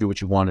consumer, or do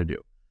what you want to do.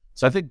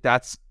 So I think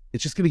it's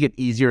just going to get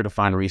easier to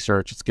find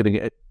research. It's going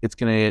to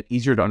get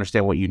easier to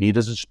understand what you need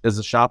as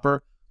a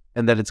shopper,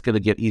 and then it's going to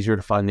get easier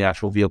to find the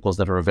actual vehicles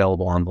that are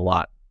available on the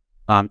lot.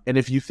 And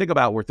if you think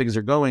about where things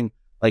are going,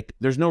 like,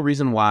 there's no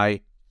reason why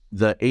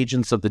the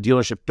agents of the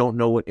dealership don't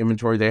know what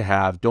inventory they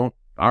have,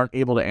 aren't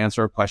able to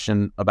answer a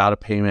question about a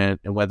payment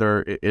and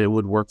whether it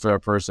would work for a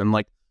person.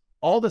 Like,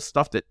 all the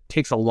stuff that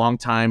takes a long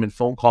time, and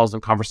phone calls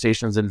and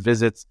conversations and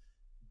visits,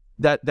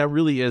 that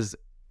really is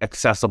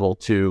accessible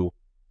to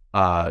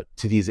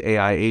these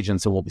AI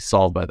agents and will be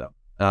solved by them.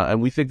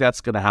 And we think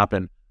that's going to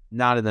happen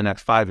not in the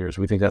next 5 years.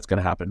 We think that's going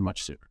to happen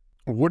much sooner.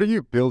 What are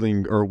you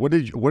building, or what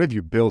have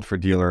you built for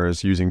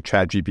dealers using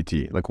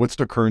ChatGPT? Like, what's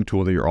the current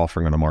tool that you're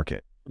offering on the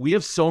market? We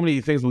have so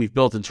many things we've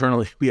built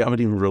internally we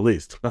haven't even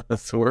released.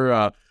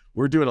 So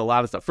we're doing a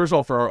lot of stuff. First of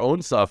all, for our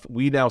own stuff,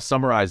 we now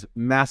summarize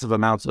massive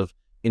amounts of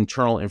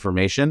internal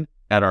information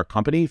at our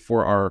company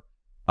for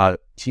our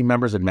team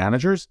members and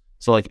managers.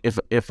 So, like, if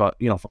a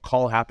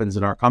call happens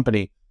in our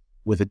company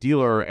with a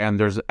dealer and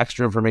there's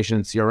extra information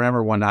in CRM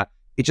or whatnot,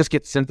 it just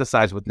gets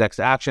synthesized with next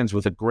actions,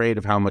 with a grade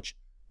of how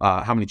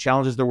many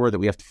challenges there were that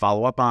we have to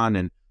follow up on,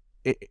 and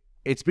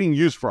it's being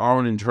used for our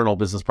own internal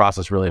business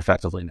process really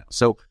effectively now.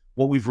 So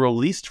what we've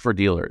released for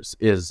dealers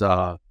is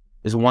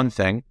one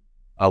thing.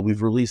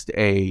 We've released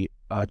a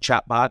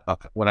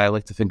chatbot, what I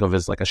like to think of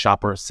as like a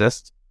shopper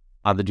assist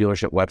on the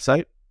dealership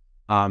website.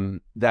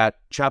 That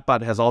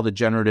chatbot has all the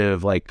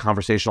generative, like,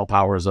 conversational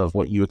powers of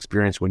what you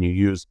experience when you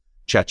use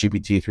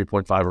ChatGPT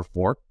 3.5 or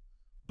 4.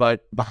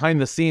 But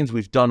behind the scenes,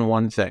 we've done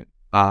one thing.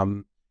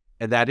 And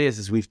that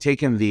is we've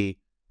taken the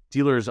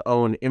dealer's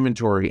own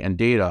inventory and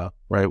data,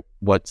 right?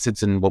 What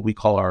sits in what we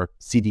call our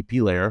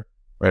CDP layer,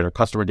 right? Our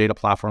customer data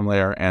platform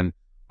layer and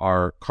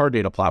our car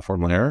data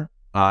platform layer.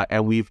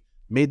 And we've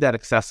made that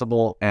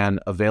accessible and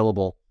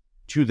available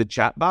to the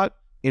chatbot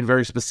in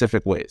very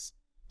specific ways.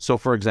 So,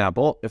 for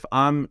example, if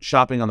I'm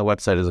shopping on the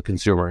website as a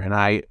consumer and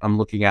I'm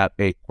looking at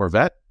a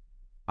Corvette,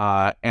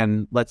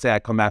 and let's say I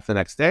come back the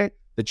next day,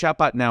 the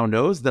chatbot now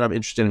knows that I'm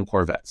interested in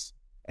Corvettes.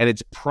 And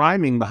it's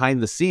priming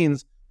behind the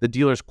scenes the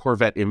dealer's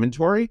Corvette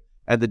inventory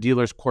and the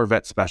dealer's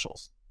Corvette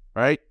specials,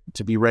 right?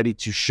 To be ready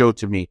to show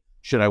to me,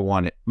 should I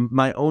want it.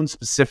 My own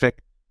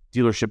specific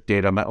dealership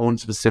data, my own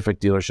specific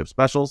dealership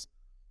specials.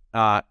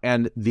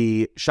 And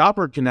the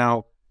shopper can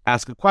now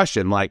ask a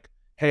question like,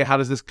 hey, how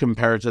does this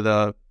compare to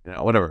the,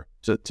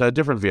 to a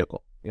different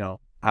vehicle?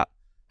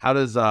 How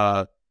does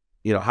the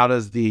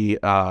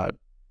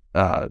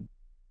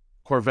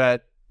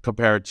Corvette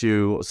compare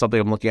to something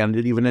I'm looking at,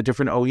 even a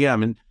different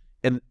OEM?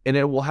 And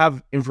it will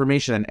have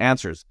information and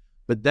answers.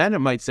 But then it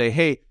might say,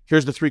 hey,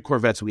 here's the 3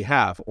 Corvettes we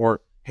have,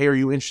 or hey, are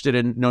you interested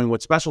in knowing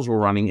what specials we're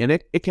running? And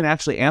it can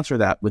actually answer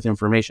that with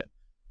information.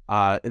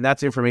 And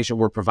that's information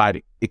we're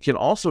providing. It can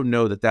also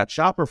know that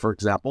shopper, for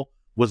example,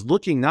 was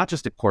looking not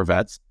just at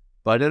Corvettes,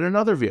 but at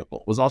another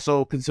vehicle, was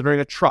also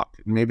considering a truck.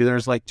 Maybe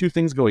there's like two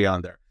things going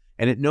on there.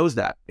 And it knows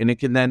that. And it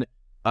can then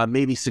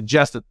maybe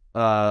suggest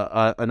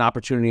an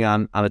opportunity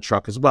on a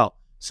truck as well.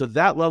 So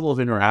that level of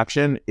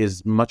interaction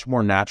is much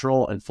more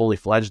natural and fully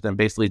fledged than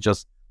basically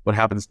just what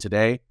happens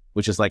today,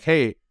 which is like,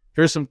 hey,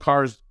 here's some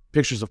cars,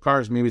 pictures of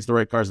cars. Maybe it's the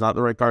right cars, not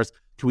the right cars.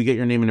 Can we get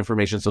your name and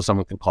information so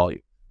someone can call you?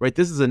 Right?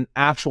 This is an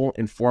actual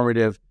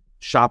informative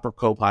shopper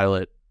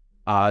co-pilot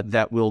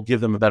that will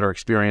give them a better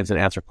experience and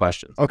answer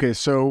questions. Okay,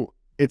 so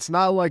it's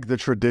not like the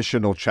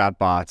traditional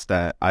chatbots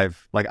that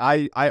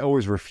I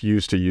always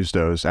refuse to use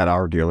those at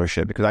our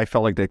dealership because I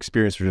felt like the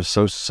experience was just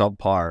so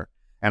subpar,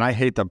 and I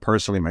hate them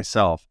personally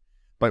myself.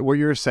 But what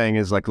you're saying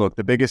is like, look,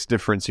 the biggest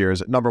difference here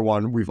is, number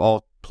one, we've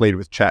all played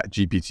with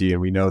ChatGPT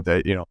and we know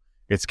that,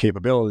 its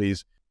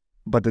capabilities.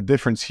 But the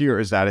difference here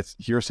is that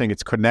you're saying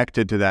it's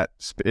connected to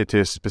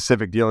to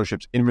specific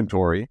dealership's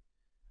inventory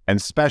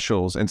and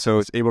specials. And so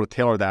it's able to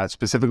tailor that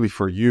specifically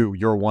for you,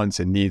 your wants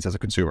and needs as a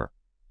consumer.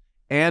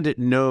 And it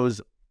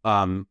knows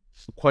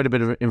quite a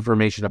bit of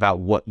information about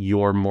what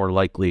you're more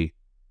likely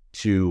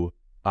to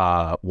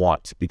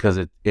want, because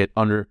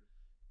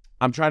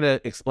I'm trying to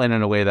explain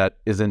in a way that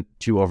isn't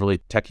too overly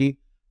techie.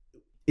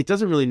 It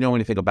doesn't really know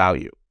anything about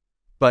you.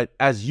 But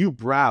as you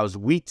browse,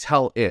 we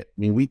tell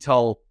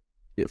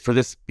for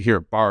this here,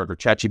 Bard or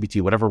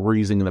ChatGPT, whatever we're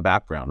using in the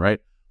background, right?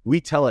 We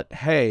tell it,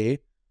 hey,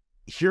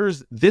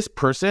 here's this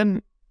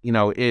person,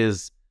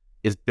 is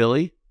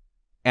Billy.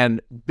 And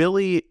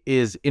Billy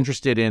is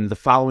interested in the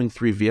following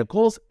 3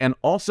 vehicles and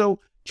also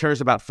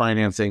cares about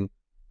financing,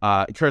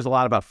 cares a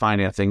lot about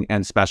financing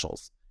and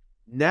specials.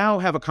 Now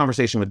have a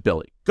conversation with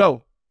Billy.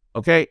 Go.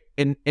 Okay.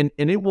 And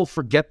it will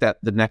forget that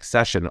the next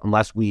session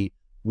unless we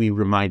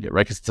remind it,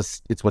 right?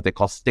 Because it's what they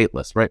call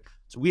stateless, right?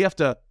 So we have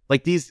to,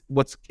 like,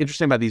 what's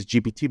interesting about these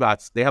GPT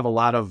bots, they have a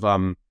lot of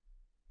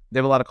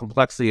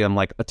complexity and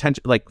like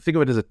attention, like think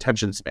of it as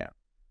attention span,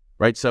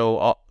 right?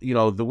 So,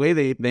 the way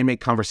they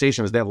make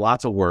conversations, they have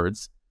lots of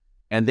words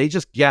and they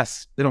just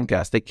guess. They don't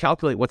guess. They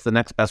calculate what's the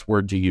next best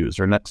word to use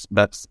or next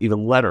best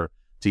even letter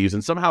to use.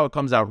 And somehow it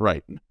comes out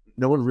right.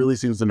 No one really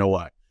seems to know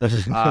why. But,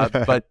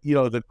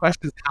 the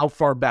question is, how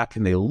far back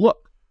can they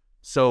look?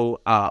 So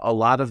a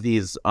lot of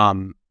these,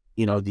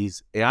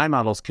 these AI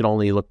models can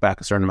only look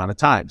back a certain amount of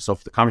time. So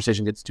if the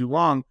conversation gets too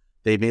long,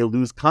 they may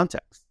lose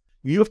context.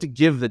 You have to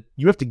give the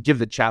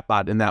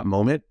chatbot in that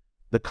moment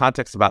the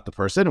context about the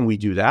person, and we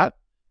do that.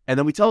 And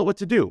then we tell it what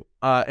to do.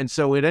 And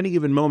so at any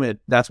given moment,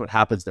 that's what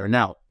happens there.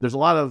 Now, there's a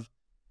lot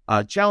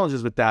of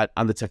challenges with that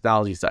on the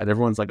technology side.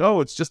 Everyone's like,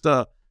 oh, it's just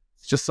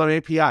some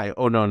API.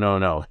 Oh,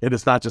 no. It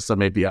is not just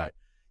some API.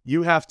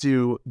 You have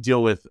to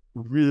deal with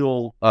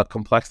real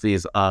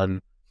complexities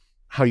on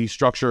how you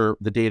structure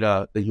the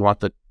data that you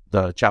want the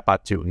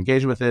chatbot to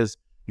engage with.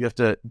 You have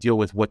to deal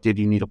with what data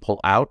you need to pull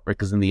out, right?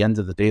 Because in the end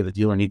of the day, the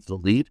dealer needs the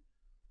lead.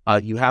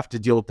 You have to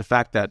deal with the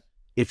fact that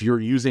if you're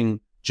using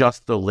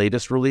just the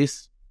latest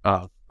release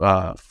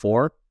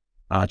for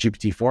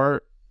GPT-4,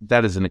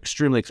 that is an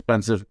extremely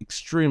expensive,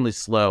 extremely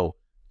slow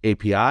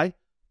API.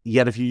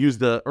 Yet if you use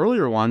the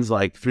earlier ones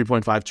like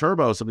 3.5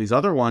 Turbo, some of these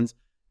other ones,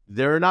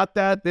 they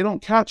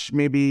don't catch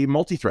maybe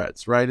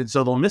multi-threads, right? And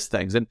so they'll miss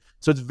things. And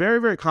so it's very,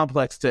 very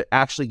complex to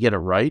actually get it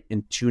right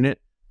and tune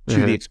it to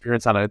the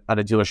experience on a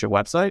dealership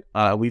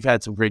website. We've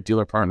had some great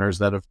dealer partners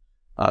that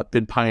have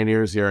been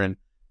pioneers here and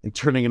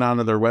turning it on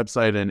to their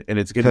website, and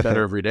it's getting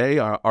better every day,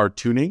 our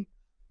tuning.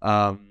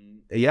 But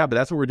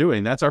that's what we're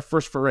doing. That's our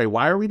first foray.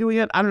 Why are we doing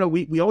it? I don't know.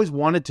 We always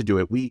wanted to do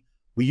it. We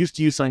used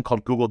to use something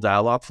called Google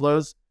Dialog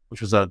Flows,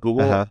 which was a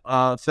Google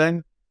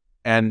thing.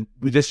 And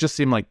this just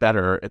seemed like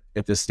better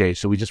at this stage.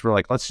 So we just were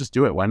like, let's just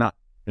do it. Why not?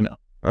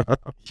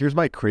 Here's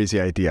my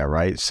crazy idea,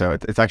 right? So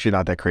it's actually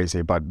not that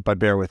crazy, but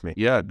bear with me.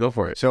 Yeah, go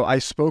for it. So I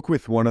spoke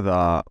with one of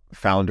the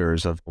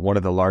founders of one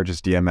of the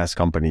largest DMS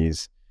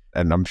companies,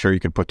 and I'm sure you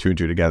can put 2 and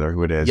 2 together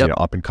who it is,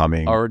 up and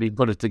coming. Already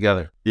put it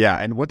together. Yeah,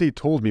 and what they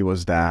told me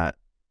was that,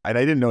 and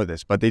I didn't know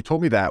this, but they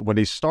told me that when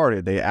they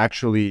started, they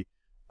actually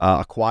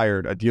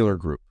acquired a dealer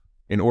group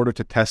in order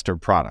to test their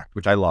product,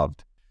 which I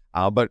loved.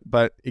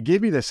 But it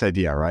gave me this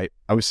idea, right?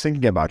 I was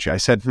thinking about you. I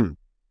said,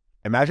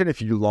 imagine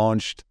if you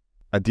launched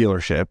a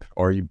dealership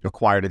or you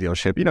acquired a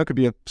dealership, it could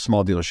be a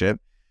small dealership,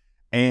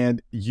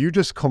 and you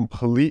just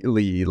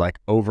completely like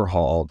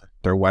overhauled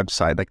their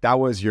website. Like that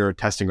was your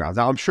testing grounds.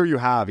 Now I'm sure you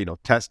have,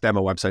 test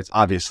demo websites,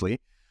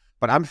 obviously,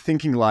 but I'm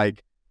thinking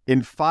like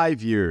in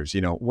 5 years,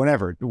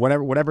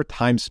 whatever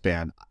time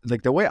span,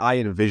 like the way I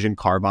envision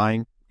car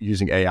buying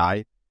using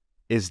AI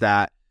is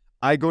that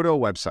I go to a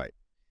website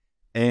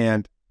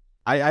and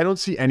I don't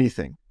see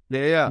anything.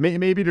 Yeah.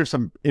 Maybe there's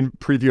some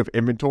preview of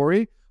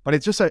inventory, but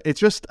it's just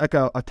like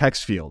a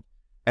text field,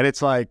 and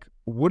it's like,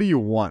 what do you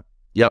want?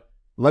 Yep.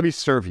 Let me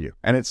serve you.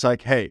 And it's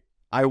like, hey,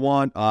 I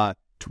want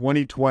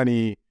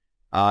 2020,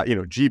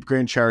 Jeep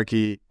Grand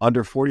Cherokee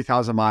under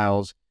 40,000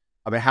 miles.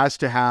 It has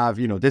to have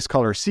this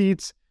color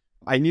seats.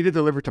 I need it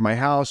delivered to my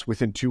house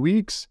within 2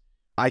 weeks.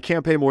 I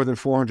can't pay more than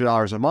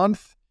 $400 a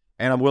month,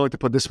 and I'm willing to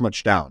put this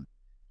much down.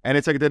 And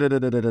it's like,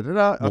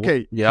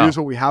 okay, here's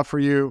what we have for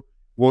you.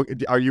 Well,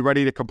 are you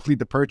ready to complete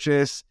the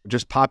purchase?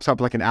 Just pops up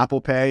like an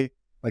Apple Pay.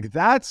 Like,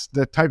 that's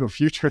the type of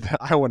future that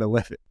I want to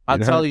live in. I'll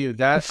tell you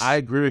that I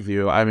agree with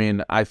you. I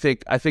mean, I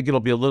think it'll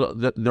be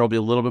there'll be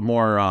a little bit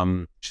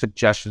more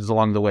suggestions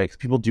along the way, because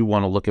people do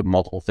want to look at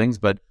multiple things.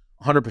 But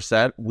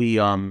 100%,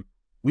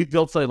 we've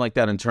built something like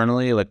that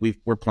internally. Like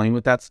we're playing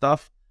with that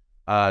stuff.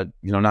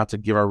 Not to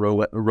give our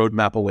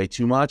roadmap away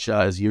too much,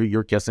 as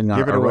you're guessing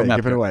our roadmap.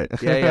 Give it away.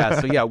 Yeah.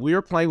 So yeah, we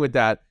are playing with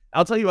that.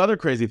 I'll tell you other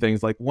crazy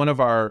things. Like one of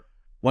our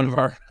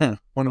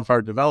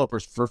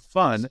developers, for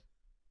fun,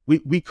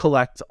 we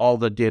collect all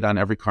the data on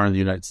every car in the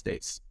United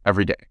States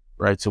every day,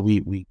 right? So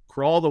we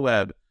crawl the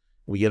web,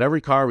 we get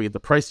every car, we get the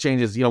price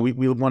changes. We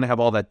want to have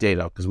all that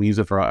data because we use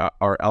it for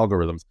our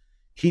algorithms.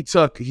 He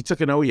took an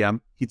OEM,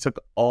 he took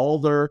all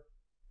their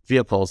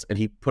vehicles and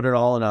he put it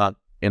all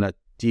in a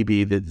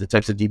DB, the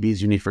types of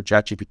DBs you need for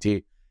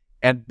ChatGPT,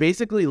 and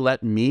basically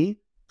let me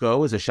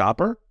go as a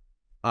shopper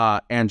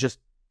and just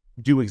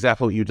do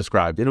exactly what you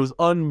described. And it was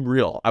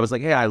unreal. I was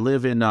like, hey, I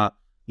live in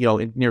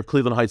near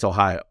Cleveland Heights,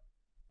 Ohio,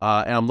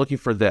 and I'm looking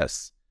for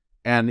this,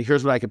 and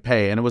here's what I could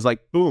pay. And it was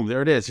like, boom,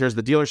 there it is. Here's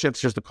the dealerships,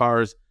 here's the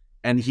cars.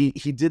 And he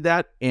did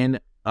that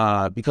in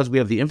because we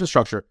have the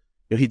infrastructure.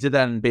 He did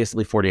that in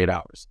basically 48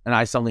 hours. And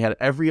I suddenly had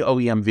every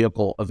OEM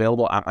vehicle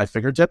available at my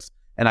fingertips,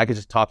 and I could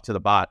just talk to the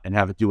bot and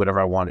have it do whatever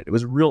I wanted. It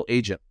was a real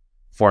agent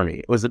for me.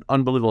 It was an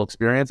unbelievable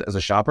experience as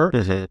a shopper.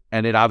 Mm-hmm.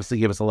 And it obviously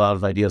gave us a lot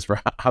of ideas for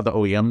how the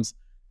OEMs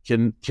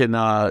can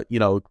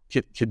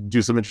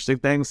do some interesting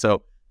things.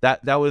 So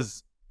that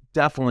was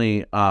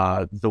definitely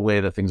the way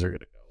that things are going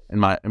to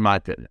go, in my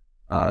opinion,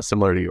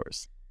 similar to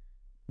yours.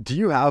 Do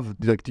you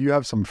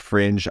have some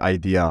fringe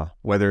idea,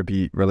 whether it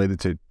be related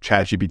to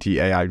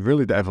ChatGPT, AI,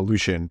 really the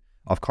evolution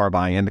of car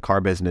buying and the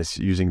car business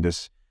using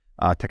this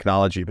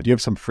technology? But do you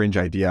have some fringe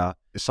idea,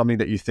 something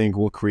that you think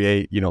will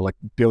create, like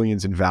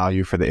billions in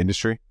value for the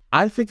industry?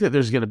 I think that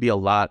there's going to be a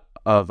lot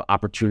of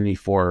opportunity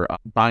for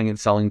buying and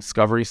selling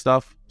discovery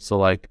stuff. So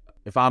like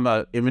if I'm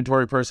an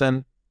inventory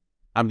person,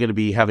 I'm going to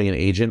be having an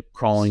agent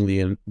crawling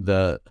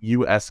the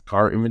US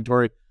car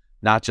inventory,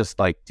 not just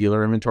like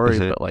dealer inventory,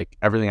 but like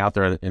everything out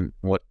there in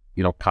what,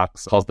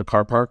 Cox calls the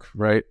car park,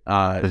 right?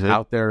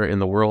 Out there in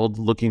the world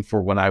looking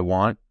for what I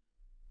want.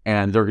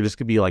 And they're just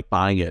going to be like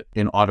buying it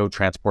and auto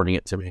transporting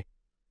it to me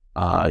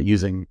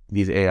using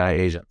these AI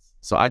agents.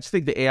 So I just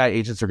think the AI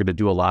agents are going to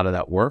do a lot of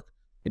that work.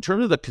 In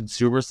terms of the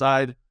consumer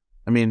side,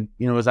 I mean,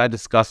 as I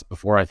discussed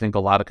before, I think a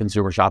lot of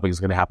consumer shopping is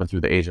going to happen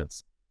through the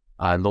agents.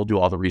 And they'll do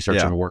all the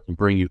research and work and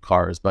bring you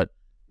cars. But,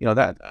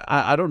 that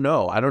I don't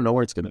know. I don't know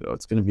where it's going to go.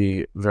 It's going to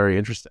be very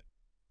interesting.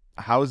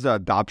 How's the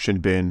adoption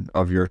been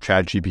of your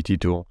ChatGPT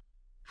tool?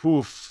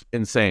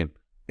 Insane.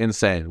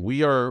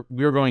 We are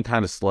going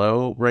kind of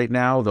slow right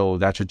now, though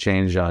that should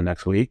change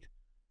next week,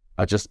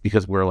 just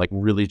because we're like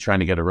really trying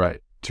to get it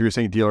right. So you're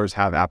saying dealers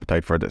have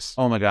appetite for this?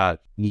 Oh my God.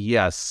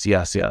 Yes.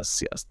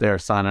 They're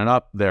signing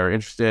up. They're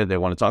interested. They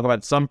want to talk about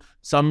it.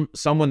 Some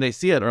when they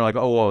see it are like,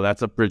 oh, whoa,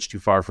 that's a bridge too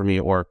far for me.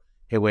 Or,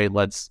 hey, wait,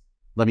 let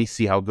me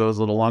see how it goes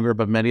a little longer.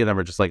 But many of them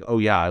are just like, oh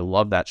yeah, I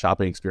love that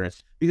shopping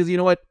experience. Because you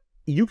know what?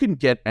 You can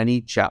get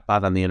any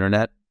chatbot on the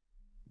internet,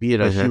 be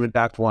it a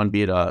human-backed one,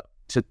 be it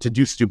to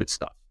do stupid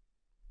stuff,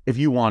 if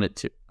you want it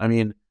to. I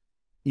mean,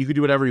 you can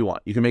do whatever you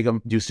want. You can make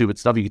them do stupid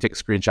stuff. You can take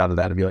a screenshot of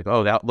that and be like,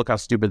 oh, look how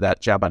stupid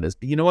that chatbot is.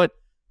 But you know what?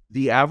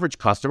 The average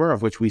customer,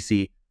 of which we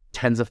see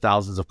tens of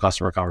thousands of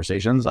customer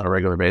conversations on a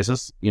regular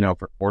basis,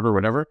 per order or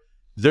whatever,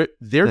 they're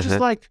just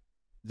like,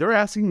 they're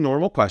asking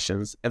normal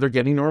questions and they're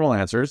getting normal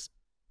answers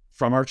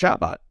from our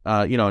chatbot.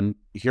 And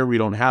here we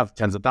don't have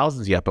tens of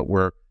thousands yet, but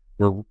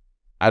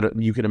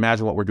you can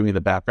imagine what we're doing in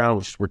the background,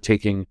 which is we're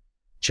taking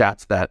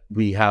chats that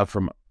we have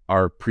from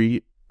our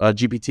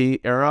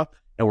pre-GPT era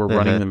and we're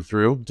running them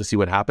through to see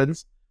what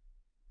happens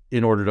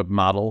in order to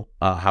model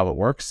how it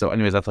works. So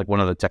anyways, that's like one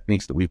of the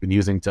techniques that we've been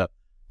using to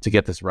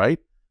get this right.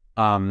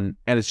 And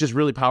it's just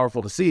really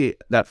powerful to see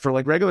that for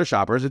like regular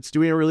shoppers, it's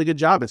doing a really good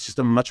job. It's just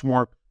a much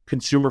more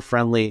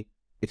consumer-friendly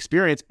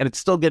experience, and it's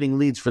still getting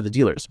leads for the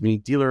dealers. I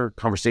mean, dealer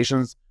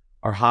conversations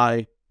are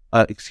high.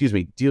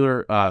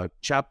 Dealer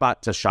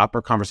chatbot to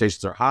shopper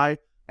conversations are high,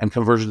 and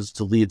conversions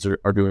to leads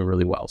are doing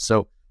really well.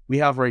 So we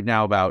have right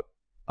now about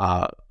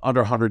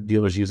under 100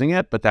 dealers using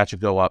it, but that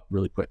should go up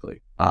really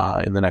quickly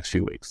in the next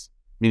few weeks.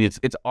 I mean,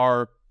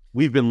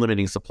 we've been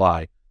limiting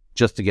supply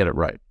just to get it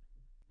right.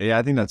 Yeah,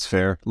 I think that's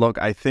fair. Look,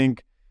 I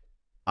think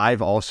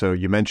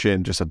you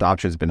mentioned just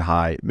adoption has been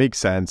high. It makes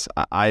sense.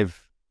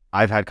 I've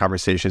had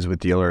conversations with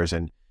dealers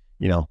and,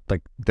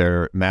 like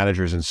their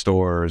managers in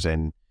stores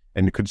and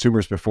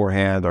consumers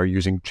beforehand are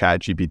using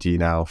ChatGPT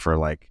now for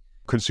like,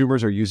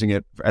 consumers are using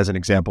it as an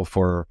example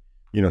for,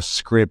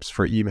 scripts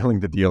for emailing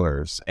the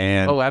dealers.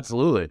 And oh,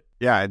 absolutely.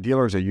 Yeah. And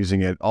dealers are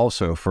using it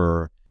also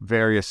for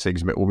various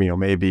things,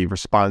 maybe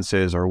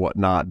responses or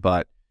whatnot.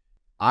 But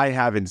I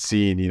haven't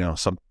seen,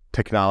 some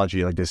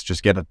technology like this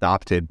just get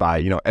adopted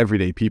by,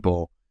 everyday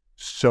people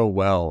so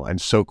well and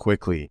so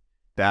quickly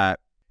that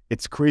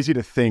it's crazy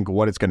to think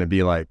what it's going to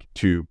be like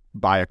to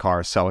buy a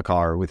car, sell a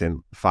car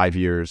within 5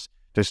 years.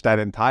 Just that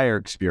entire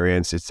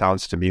experience, it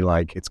sounds to me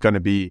like it's going to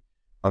be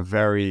a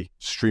very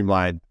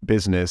streamlined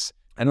business.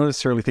 I don't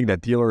necessarily think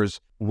that dealers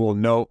will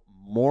know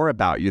more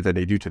about you than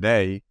they do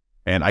today.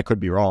 And I could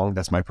be wrong.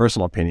 That's my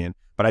personal opinion.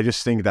 But I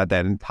just think that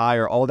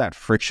all that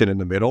friction in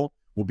the middle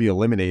will be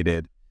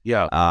eliminated.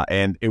 Yeah.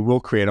 And it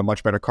will create a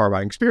much better car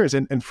buying experience.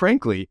 And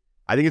frankly,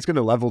 I think it's going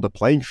to level the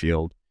playing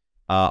field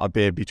a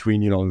bit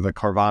between, the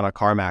Carvana,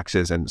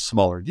 CarMaxes and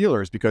smaller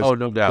dealers. Because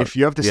no doubt. if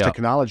you have this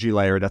technology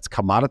layer that's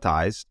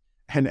commoditized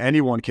and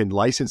anyone can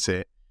license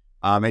it,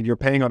 and you're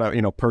paying on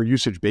a per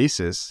usage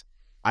basis,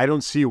 I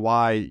don't see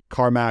why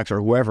CarMax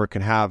or whoever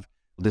can have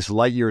this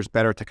light years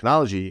better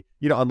technology,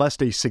 unless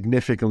they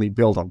significantly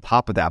build on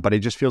top of that. But it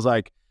just feels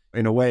like,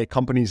 in a way,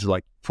 companies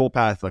like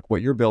Fullpath, like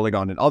what you're building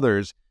on, and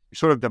others, you're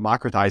sort of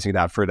democratizing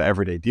that for the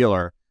everyday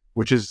dealer,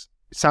 which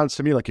sounds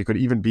to me like it could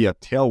even be a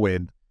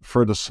tailwind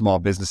for the small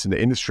business in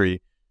the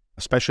industry,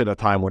 especially at a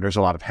time when there's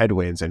a lot of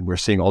headwinds and we're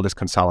seeing all this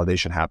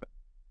consolidation happen.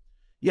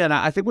 Yeah, and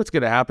I think what's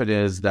going to happen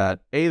is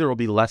that there will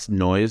be less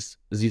noise,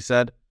 as you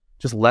said,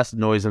 just less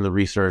noise in the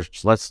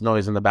research, less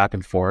noise in the back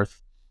and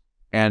forth.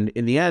 And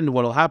in the end,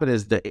 what will happen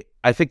is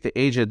I think the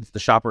agents, the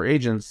shopper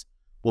agents,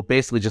 will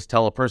basically just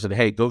tell a person,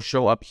 hey, go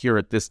show up here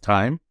at this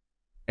time,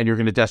 and you're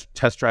going to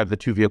test drive the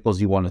two vehicles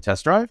you want to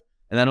test drive.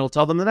 And then it'll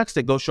tell them the next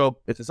day, go show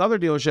up at this other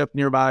dealership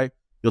nearby.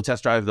 You'll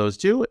test drive those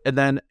two. And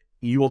then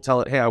you will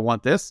tell it, hey, I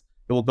want this.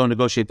 It will go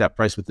negotiate that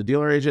price with the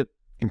dealer agent.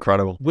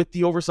 Incredible. With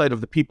the oversight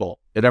of the people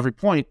at every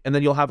point, and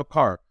then you'll have a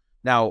car.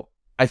 Now,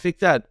 I think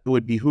that it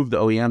would behoove the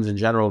OEMs in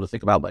general to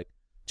think about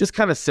just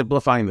kind of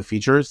simplifying the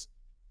features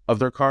of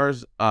their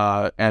cars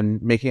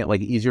and making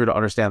it easier to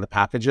understand the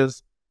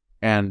packages,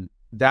 and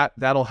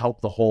that'll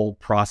help the whole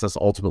process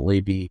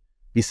ultimately be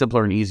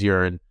simpler and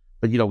easier.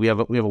 But we have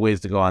a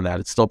ways to go on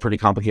that. It's still pretty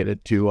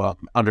complicated to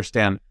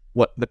understand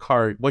what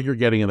you're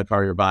getting in the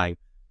car you're buying.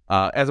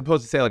 As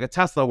opposed to say a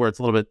Tesla, where it's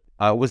a little bit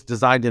was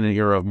designed in an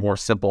era of more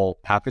simple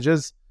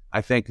packages.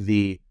 I think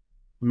the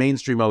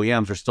mainstream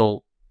OEMs are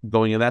still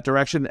going in that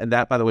direction, and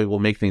that, by the way, will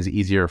make things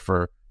easier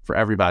for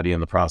everybody in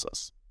the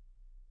process.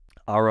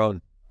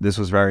 Aharon, this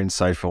was very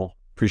insightful.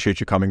 Appreciate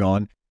you coming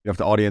on. If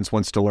the audience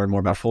wants to learn more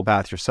about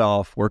Fullpath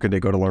yourself, where can they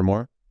go to learn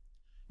more?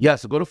 Yeah,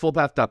 so go to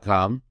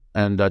fullpath.com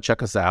and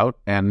check us out.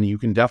 And you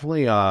can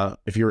definitely,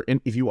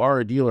 if you are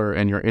a dealer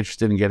and you're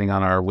interested in getting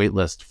on our wait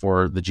list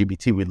for the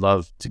GBT, we'd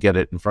love to get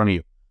it in front of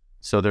you.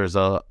 So there's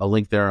a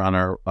link there on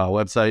our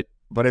website.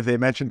 But if they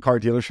mention Car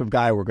Dealership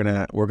Guy, we're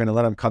gonna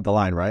let them cut the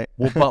line, right?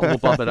 We'll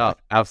bump it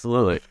up.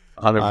 Absolutely,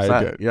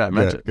 100%. Yeah,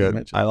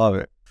 mention. I love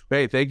it.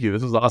 Hey, thank you.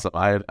 This was awesome.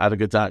 I had a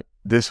good time.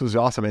 This was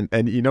awesome, and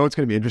it's going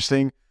to be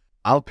interesting.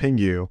 I'll ping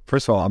you.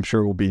 First of all, I'm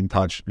sure we'll be in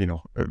touch,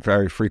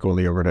 very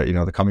frequently over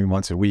the coming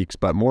months and weeks.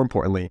 But more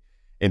importantly,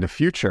 in the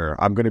future,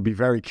 I'm going to be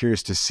very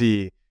curious to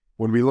see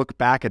when we look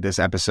back at this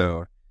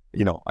episode,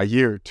 a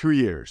year, 2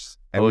 years,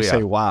 and we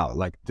say, wow,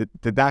 did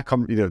that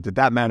come, did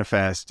that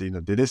manifest?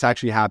 Did this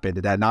actually happen?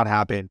 Did that not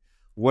happen?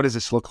 What does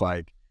this look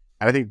like?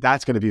 And I think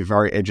that's going to be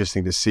very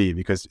interesting to see,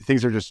 because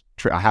things are just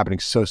happening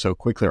so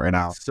quickly right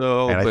now.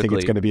 And I think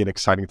it's going to be an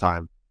exciting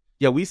time.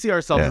 Yeah, we see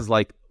ourselves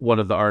as one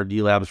of the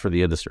R&D labs for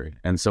the industry.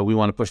 And so we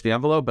want to push the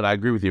envelope, but I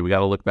agree with you. We got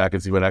to look back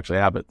and see what actually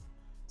happened.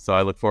 So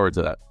I look forward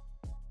to that.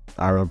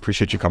 I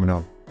appreciate you coming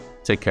on.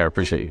 Take care.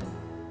 Appreciate you.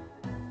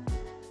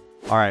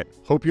 All right.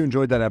 Hope you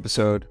enjoyed that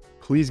episode.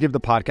 Please give the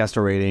podcast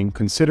a rating,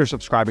 consider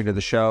subscribing to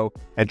the show,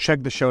 and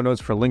check the show notes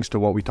for links to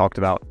what we talked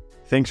about.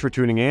 Thanks for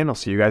tuning in. I'll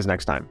see you guys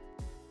next time.